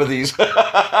heard some of these. He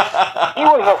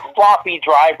was a sloppy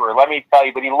driver, let me tell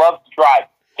you. But he loved to drive.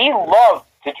 He loved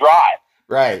to drive.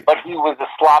 Right. But he was a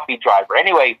sloppy driver.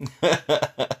 Anyway,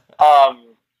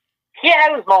 he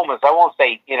had his moments. I won't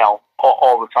say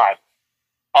all the time.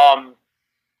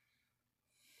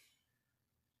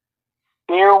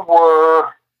 There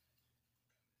were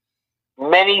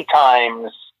many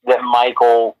times that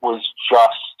Michael was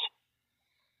just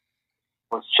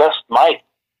Mike.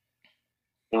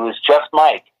 He was just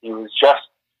Mike. He was just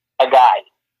a guy.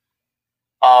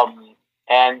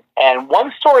 And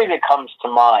one story that comes to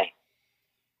mind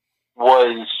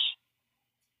was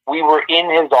we were in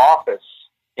his office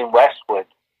in Westwood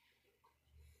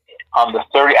on the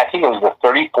I think it was the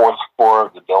 34th floor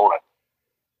of the building.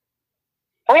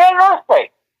 And we had an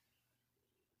earthquake.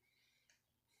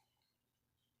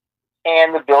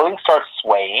 And the building starts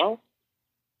swaying.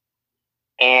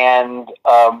 And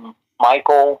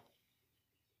Michael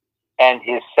and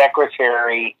his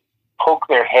secretary poke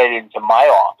their head into my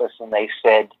office and they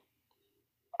said,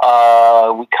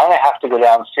 we kind of have to go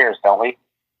downstairs, don't we?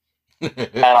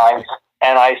 and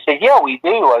I said, yeah, we do.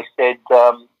 I said,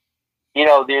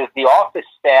 there's the office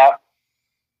staff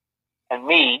and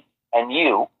me and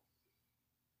you.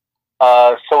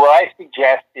 So what I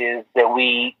suggest is that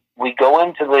we go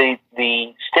into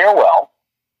the stairwell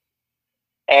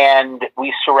and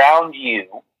we surround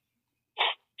you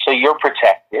so you're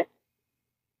protected.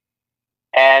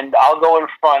 And I'll go in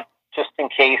front just in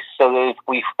case so that if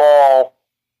we fall,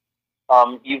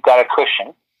 you've got a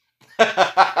cushion.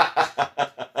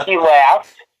 He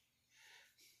laughed.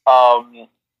 I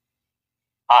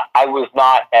was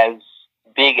not as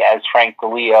big as Frank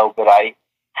DeLeo, but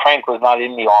Frank was not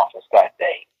in the office that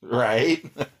day. Right.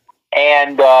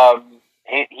 And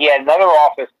he had another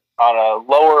office on a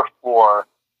lower floor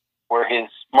where his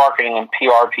marketing and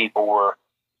PR people were.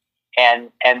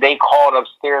 And they called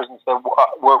upstairs and said,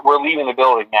 we're leaving the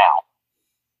building now.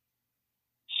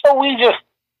 So we just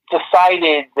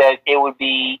decided that it would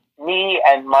be me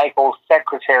and Michael's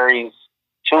secretaries,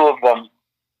 two of them,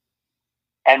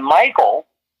 and Michael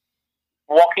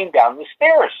walking down the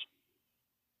stairs.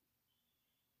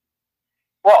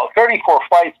 Well, 34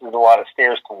 flights is a lot of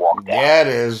stairs to walk down. Yeah, it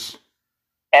is.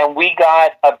 And we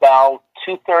got about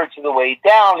 2/3 of the way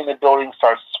down, and the building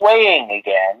starts swaying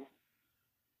again.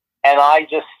 And I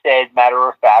just said,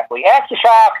 matter-of-factly,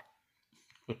 aftershock!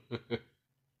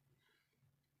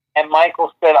 And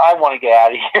Michael said, I want to get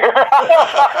out of here.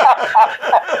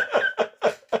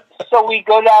 So we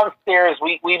go downstairs.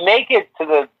 We make it to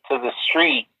the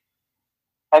street.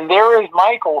 And there is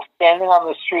Michael standing on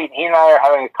the street. He and I are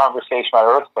having a conversation about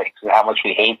earthquakes and how much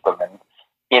we hate them. And,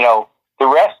 the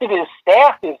rest of his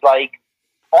staff is like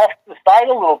off to the side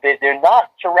a little bit. They're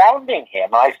not surrounding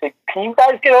him. And I said, can you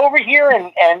guys get over here?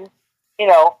 And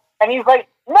he's like,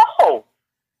 no.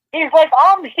 He's like,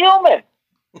 I'm human.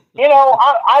 We're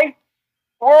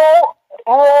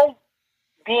all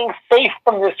being safe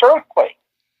from this earthquake.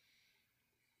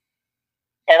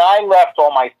 And I left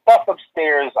all my stuff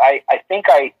upstairs. I think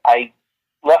I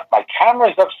left my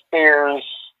cameras upstairs.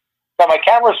 So my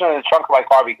cameras were in the trunk of my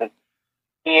car because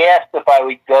he asked if I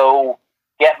would go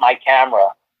get my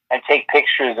camera and take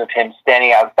pictures of him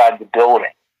standing outside the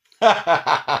building.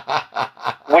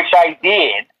 Which I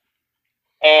did.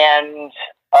 And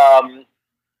I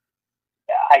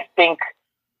think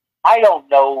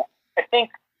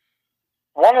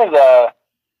one of the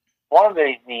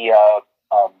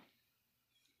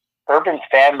urban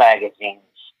fan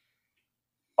magazines,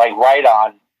 like Right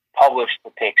On, published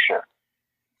the picture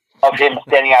of him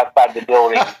standing outside the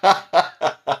building.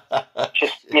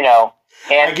 Just, and I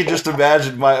can just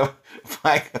imagine my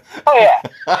oh yeah,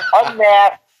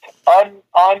 unmasked,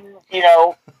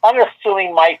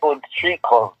 unassuming Michael in street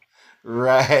clothes.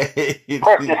 Right. Of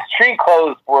course, the street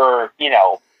clothes were,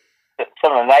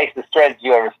 some of the nicest threads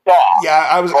you ever saw. Yeah,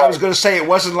 I was going to say, it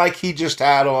wasn't like he just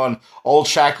had on old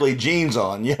shackly jeans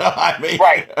on, I mean.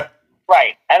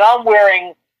 Right. And I'm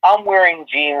wearing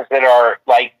jeans that are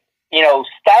like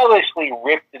stylishly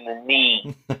ripped in the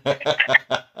knee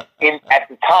at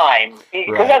the time,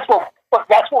 because that's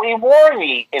what we wore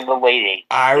in the late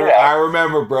 80s. I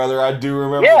remember, brother. I do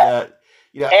remember that.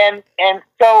 Yeah. And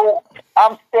so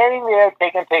I'm standing there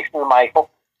taking pictures of Michael,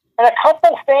 and a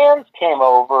couple fans came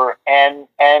over and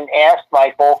asked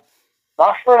Michael,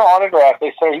 not for an autograph.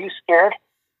 They said, "Are you scared?"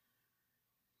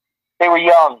 They were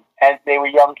young, and they were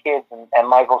young kids, and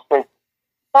Michael said,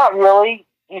 "Not really."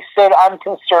 He said, "I'm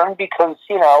concerned because,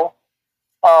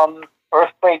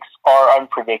 earthquakes are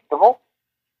unpredictable."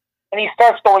 And he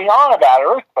starts going on about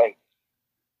earthquakes.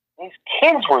 These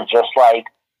kids were just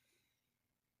like,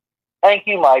 "Thank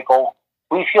you, Michael.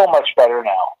 We feel much better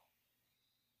now."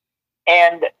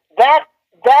 And that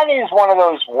is one of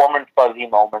those warm and fuzzy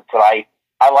moments that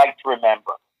I like to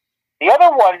remember. The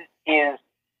other one is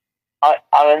on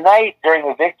a night during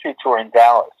the Victory Tour in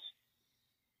Dallas.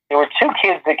 There were two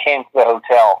kids that came to the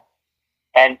hotel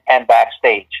and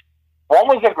backstage. One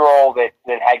was a girl that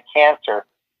had cancer.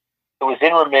 It was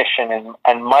in remission,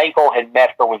 and Michael had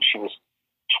met her when she was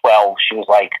 12. She was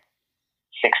like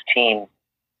 16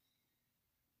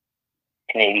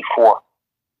 in 84.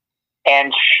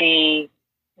 And she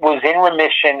was in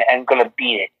remission and going to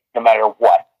beat it no matter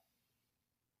what.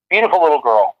 Beautiful little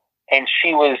girl. And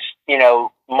she was,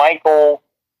 Michael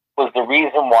was the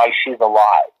reason why she's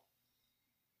alive.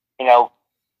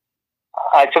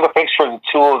 I took a picture of the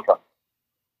two of them.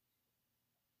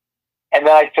 And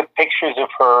then I took pictures of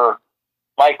her.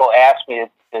 Michael asked me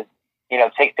to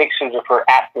take pictures of her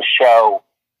at the show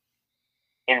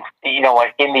in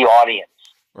the audience.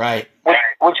 Right.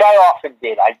 Which I often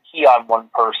did. I'd key on one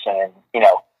person and,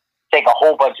 take a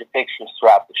whole bunch of pictures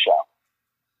throughout the show.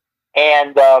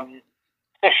 And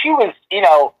so she was,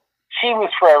 she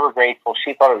was forever grateful.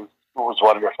 She thought it was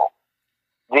wonderful.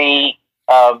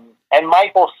 And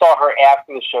Michael saw her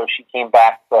after the show. She came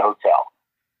back to the hotel.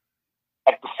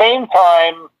 At the same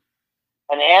time,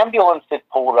 an ambulance had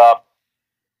pulled up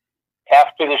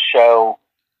after the show.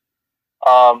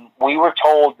 We were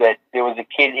told that there was a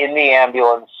kid in the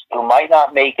ambulance who might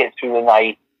not make it through the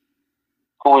night,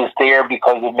 who was there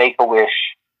because of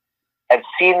Make-A-Wish, had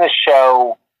seen the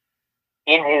show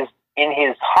in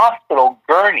his hospital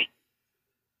gurney,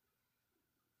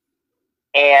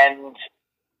 and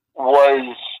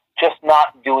was just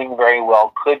not doing very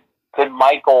well. Could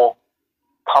Michael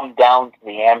come down to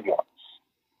the ambulance?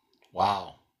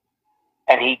 Wow.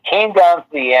 And he came down to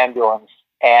the ambulance,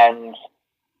 and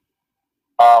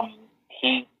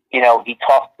he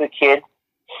talked to the kid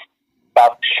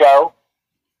about the show.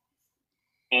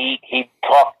 He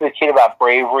talked to the kid about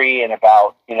bravery and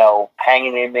about,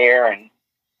 hanging in there and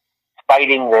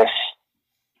fighting this.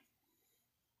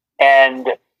 And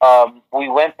we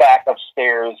went back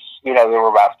upstairs. There were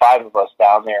about 5 of us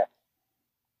down there.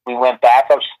 We went back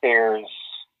upstairs,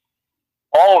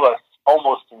 all of us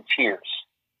almost in tears,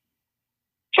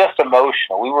 just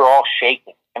emotional. We were all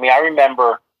shaking. I mean, I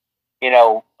remember,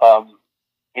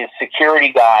 his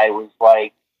security guy was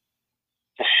like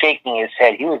just shaking his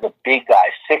head. He was a big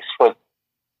guy, 6'4",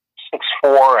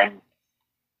 and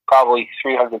probably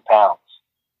 300 pounds.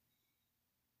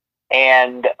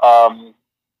 And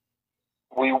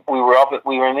we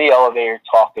were in the elevator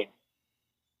talking.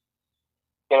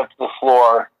 Get up to the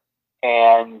floor,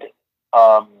 and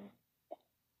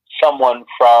someone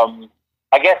from,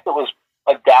 I guess it was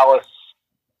a Dallas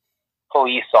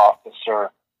police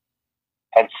officer,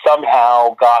 had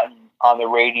somehow gotten on the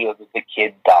radio that the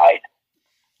kid died.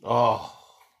 Oh.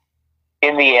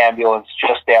 In the ambulance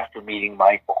just after meeting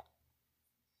Michael.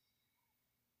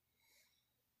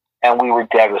 And we were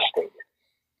devastated.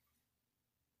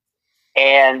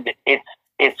 And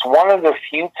it's one of the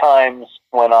few times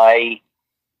when I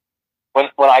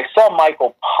saw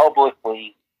Michael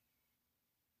publicly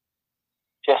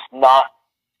just not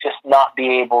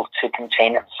be able to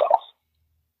contain himself.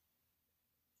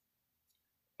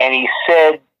 And he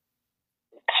said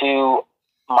to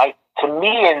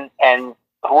me and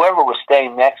whoever was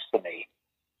staying next to me,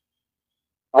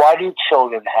 "Why do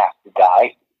children have to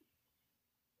die?"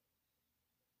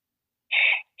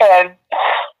 And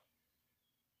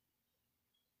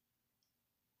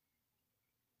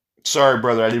sorry,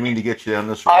 brother, I didn't mean to get you down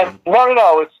this road.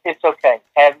 No, it's okay.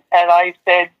 And I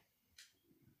said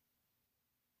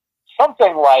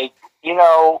something like,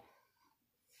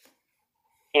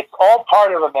 it's all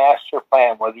part of a master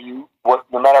plan.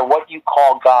 No matter what you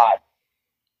call God,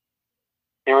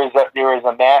 there is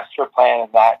a master plan,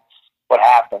 and that's what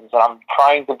happens. And I'm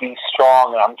trying to be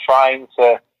strong, and I'm trying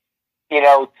to,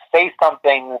 say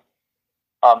something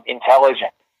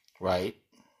intelligent. Right.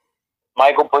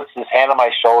 Michael puts his hand on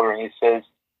my shoulder and he says,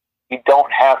 "You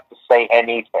don't have to say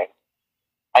anything.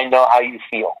 I know how you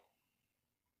feel.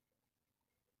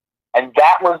 And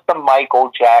that was the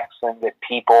Michael Jackson that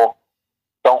people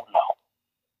don't know.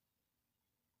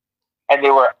 And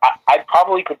I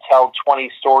probably could tell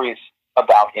 20 stories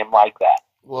about him like that.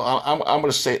 Well, I'm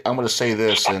going to say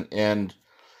this, and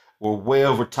we're way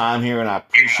over time here, and I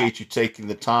appreciate you taking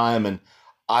the time, and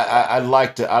I'd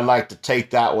like to take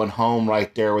that one home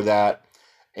right there with that,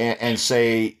 and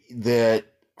say that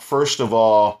first of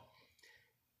all,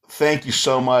 thank you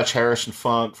so much, Harrison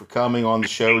Funk, for coming on the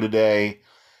show today,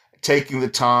 taking the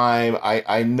time.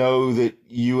 I know that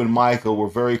you and Michael were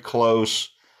very close,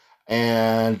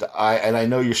 and I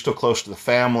know you're still close to the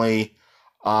family.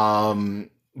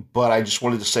 But I just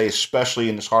wanted to say, especially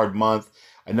in this hard month,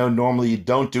 I know normally you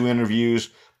don't do interviews.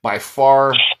 By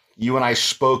far, you and I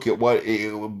spoke at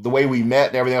the way we met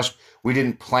and everything else. We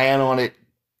didn't plan on it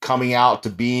coming out to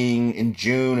being in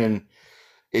June, and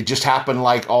it just happened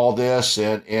like all this.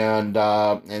 And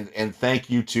thank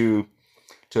you to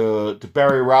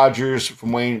Barry Rogers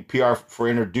from Wayne PR for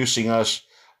introducing us.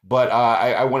 But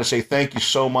I want to say thank you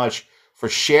so much for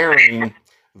sharing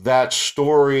that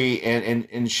story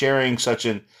and sharing such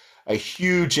a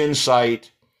huge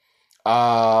insight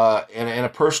and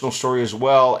a personal story as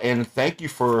well. And thank you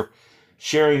for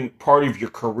sharing part of your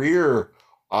career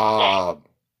for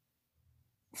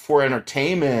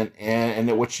entertainment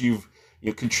and what you've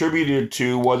contributed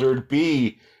to, whether it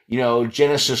be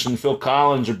Genesis and Phil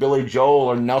Collins or Billy Joel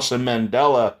or Nelson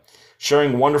Mandela,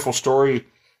 sharing a wonderful story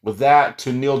with that,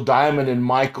 to Neil Diamond and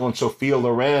Michael and Sophia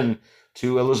Loren,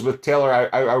 to Elizabeth Taylor.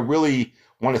 I really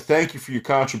want to thank you for your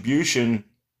contribution.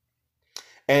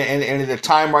 And at a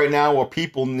time right now where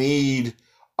people need,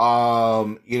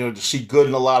 to see good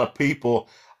in a lot of people,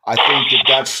 I think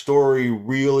that story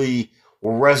really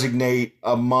will resonate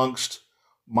amongst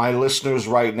my listeners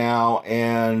right now.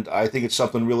 And I think it's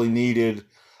something really needed.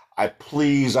 I'd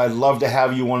love to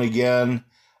have you on again.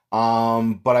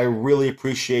 But I really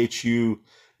appreciate you,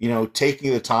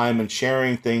 taking the time and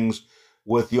sharing things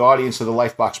with the audience of the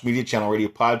Lifebox Media Channel Radio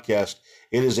Podcast.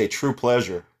 It is a true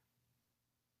pleasure.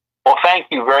 Well, thank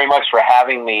you very much for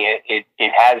having me. It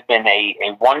has been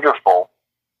a wonderful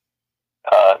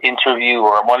interview,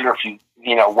 or a wonderful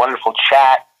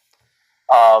chat.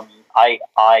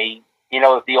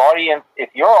 If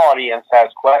your audience has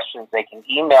questions, they can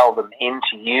email them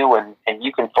into you, and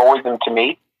you can forward them to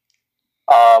me.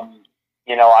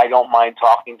 I don't mind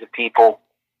talking to people.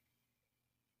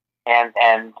 And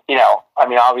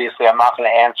obviously I'm not going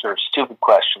to answer stupid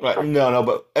questions. Right. No,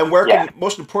 but where can,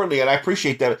 most importantly, and I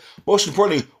appreciate that, most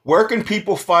importantly, where can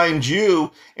people find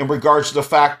you in regards to the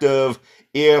fact of,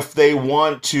 if they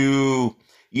want to,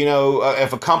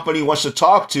 if a company wants to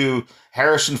talk to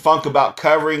Harrison Funk about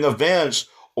covering events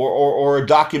or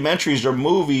documentaries or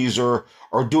movies or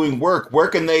doing work, where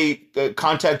can they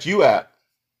contact you at?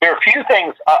 There are a few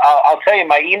things. I'll tell you,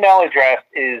 my email address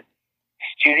is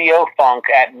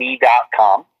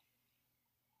studiofunk@me.com.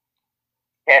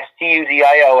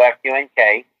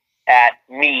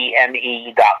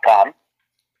 studiofunk@me.com.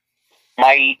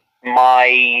 My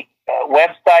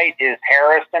website is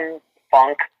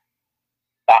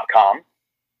harrisonfunk.com.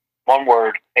 One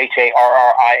word,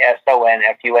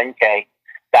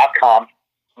 harrisonfunk.com.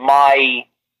 My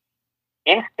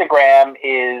Instagram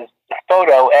is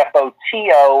photo,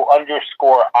 FOTO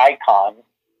 _icon,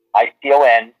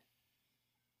 ICON.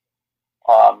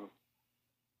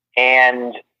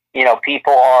 And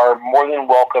people are more than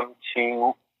welcome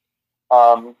to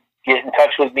get in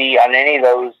touch with me on any of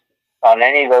those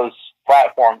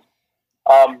platforms.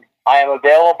 I am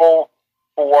available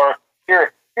for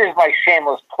here's my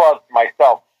shameless plug for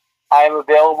myself. I am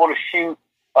available to shoot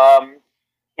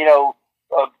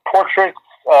portraits,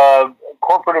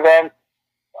 corporate events,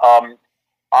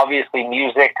 obviously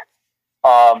music,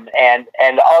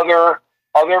 and other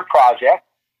projects,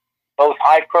 both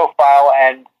high profile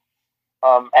and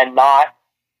not.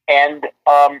 And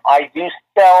I do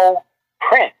sell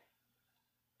print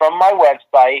from my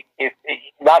website, if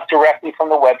not directly from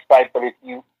the website, but if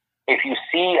you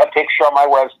see a picture on my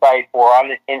website or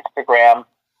on Instagram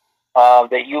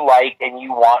that you like and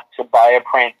you want to buy a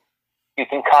print, you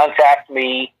can contact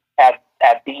me at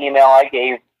the email I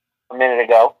gave a minute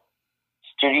ago,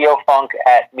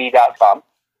 studiofunk@me.com.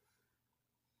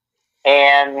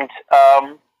 And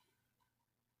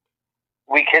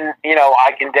we can,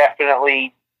 I can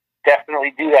definitely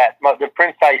do that. The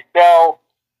prints I sell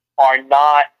are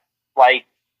not like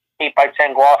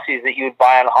 8x10 glossies that you would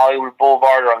buy on Hollywood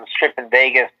Boulevard or on the Strip in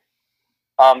Vegas.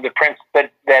 The prints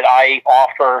that I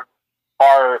offer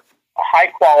are high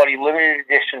quality, limited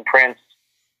edition prints.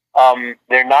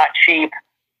 They're not cheap.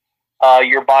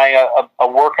 You're buying a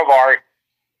work of art,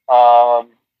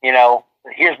 You know,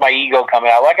 here's my ego coming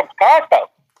out like a Picasso.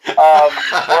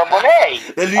 Or Monet.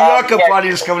 The New Yorker buddy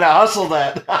is coming out. Hustle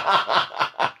that.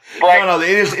 No,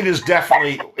 it is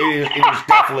definitely.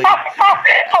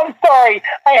 I'm sorry,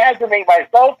 I had to make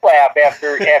myself laugh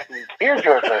after the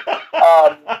tearjerker.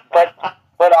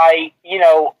 But I, you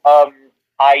know,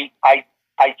 I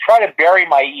try to bury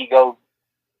my ego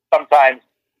sometimes.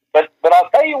 But I'll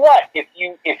tell you what,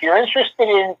 if you're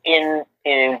interested in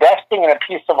investing in a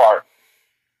piece of art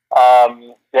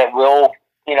that will,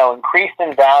 you know, increase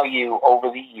in value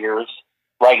over the years,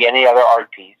 like any other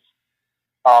art piece.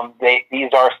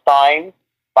 These are signed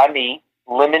by me,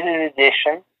 limited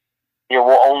edition. There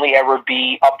will only ever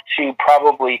be up to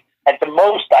probably, at the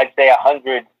most, I'd say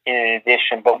 100 in an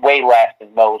edition, but way less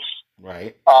than most.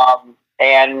 Right.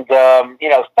 You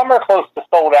know, some are close to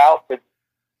sold out, but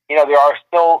you know, there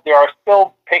are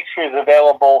still pictures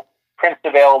available, prints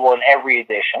available in every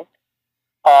edition.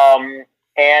 All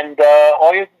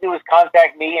you have to do is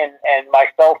contact me and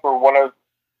myself or one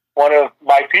of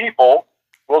my people.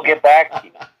 We'll get back to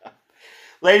you.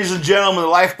 Ladies and gentlemen, the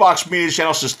Lifebox Media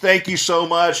Channel says thank you so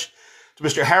much to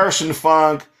Mr. Harrison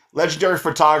Funk, legendary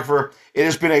photographer. It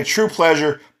has been a true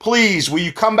pleasure. Please, will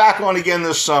you come back on again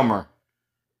this summer?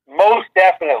 Most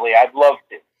definitely. I'd love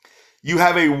to. You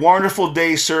have a wonderful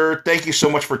day, sir. Thank you so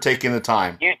much for taking the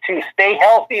time. You too. Stay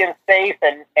healthy and safe,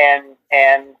 and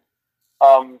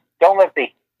don't let the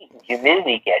heat and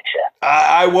humidity get you.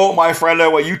 I won't, my friend. I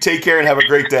will. You take care and have a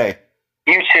great day.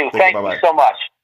 You too. Thank you so much.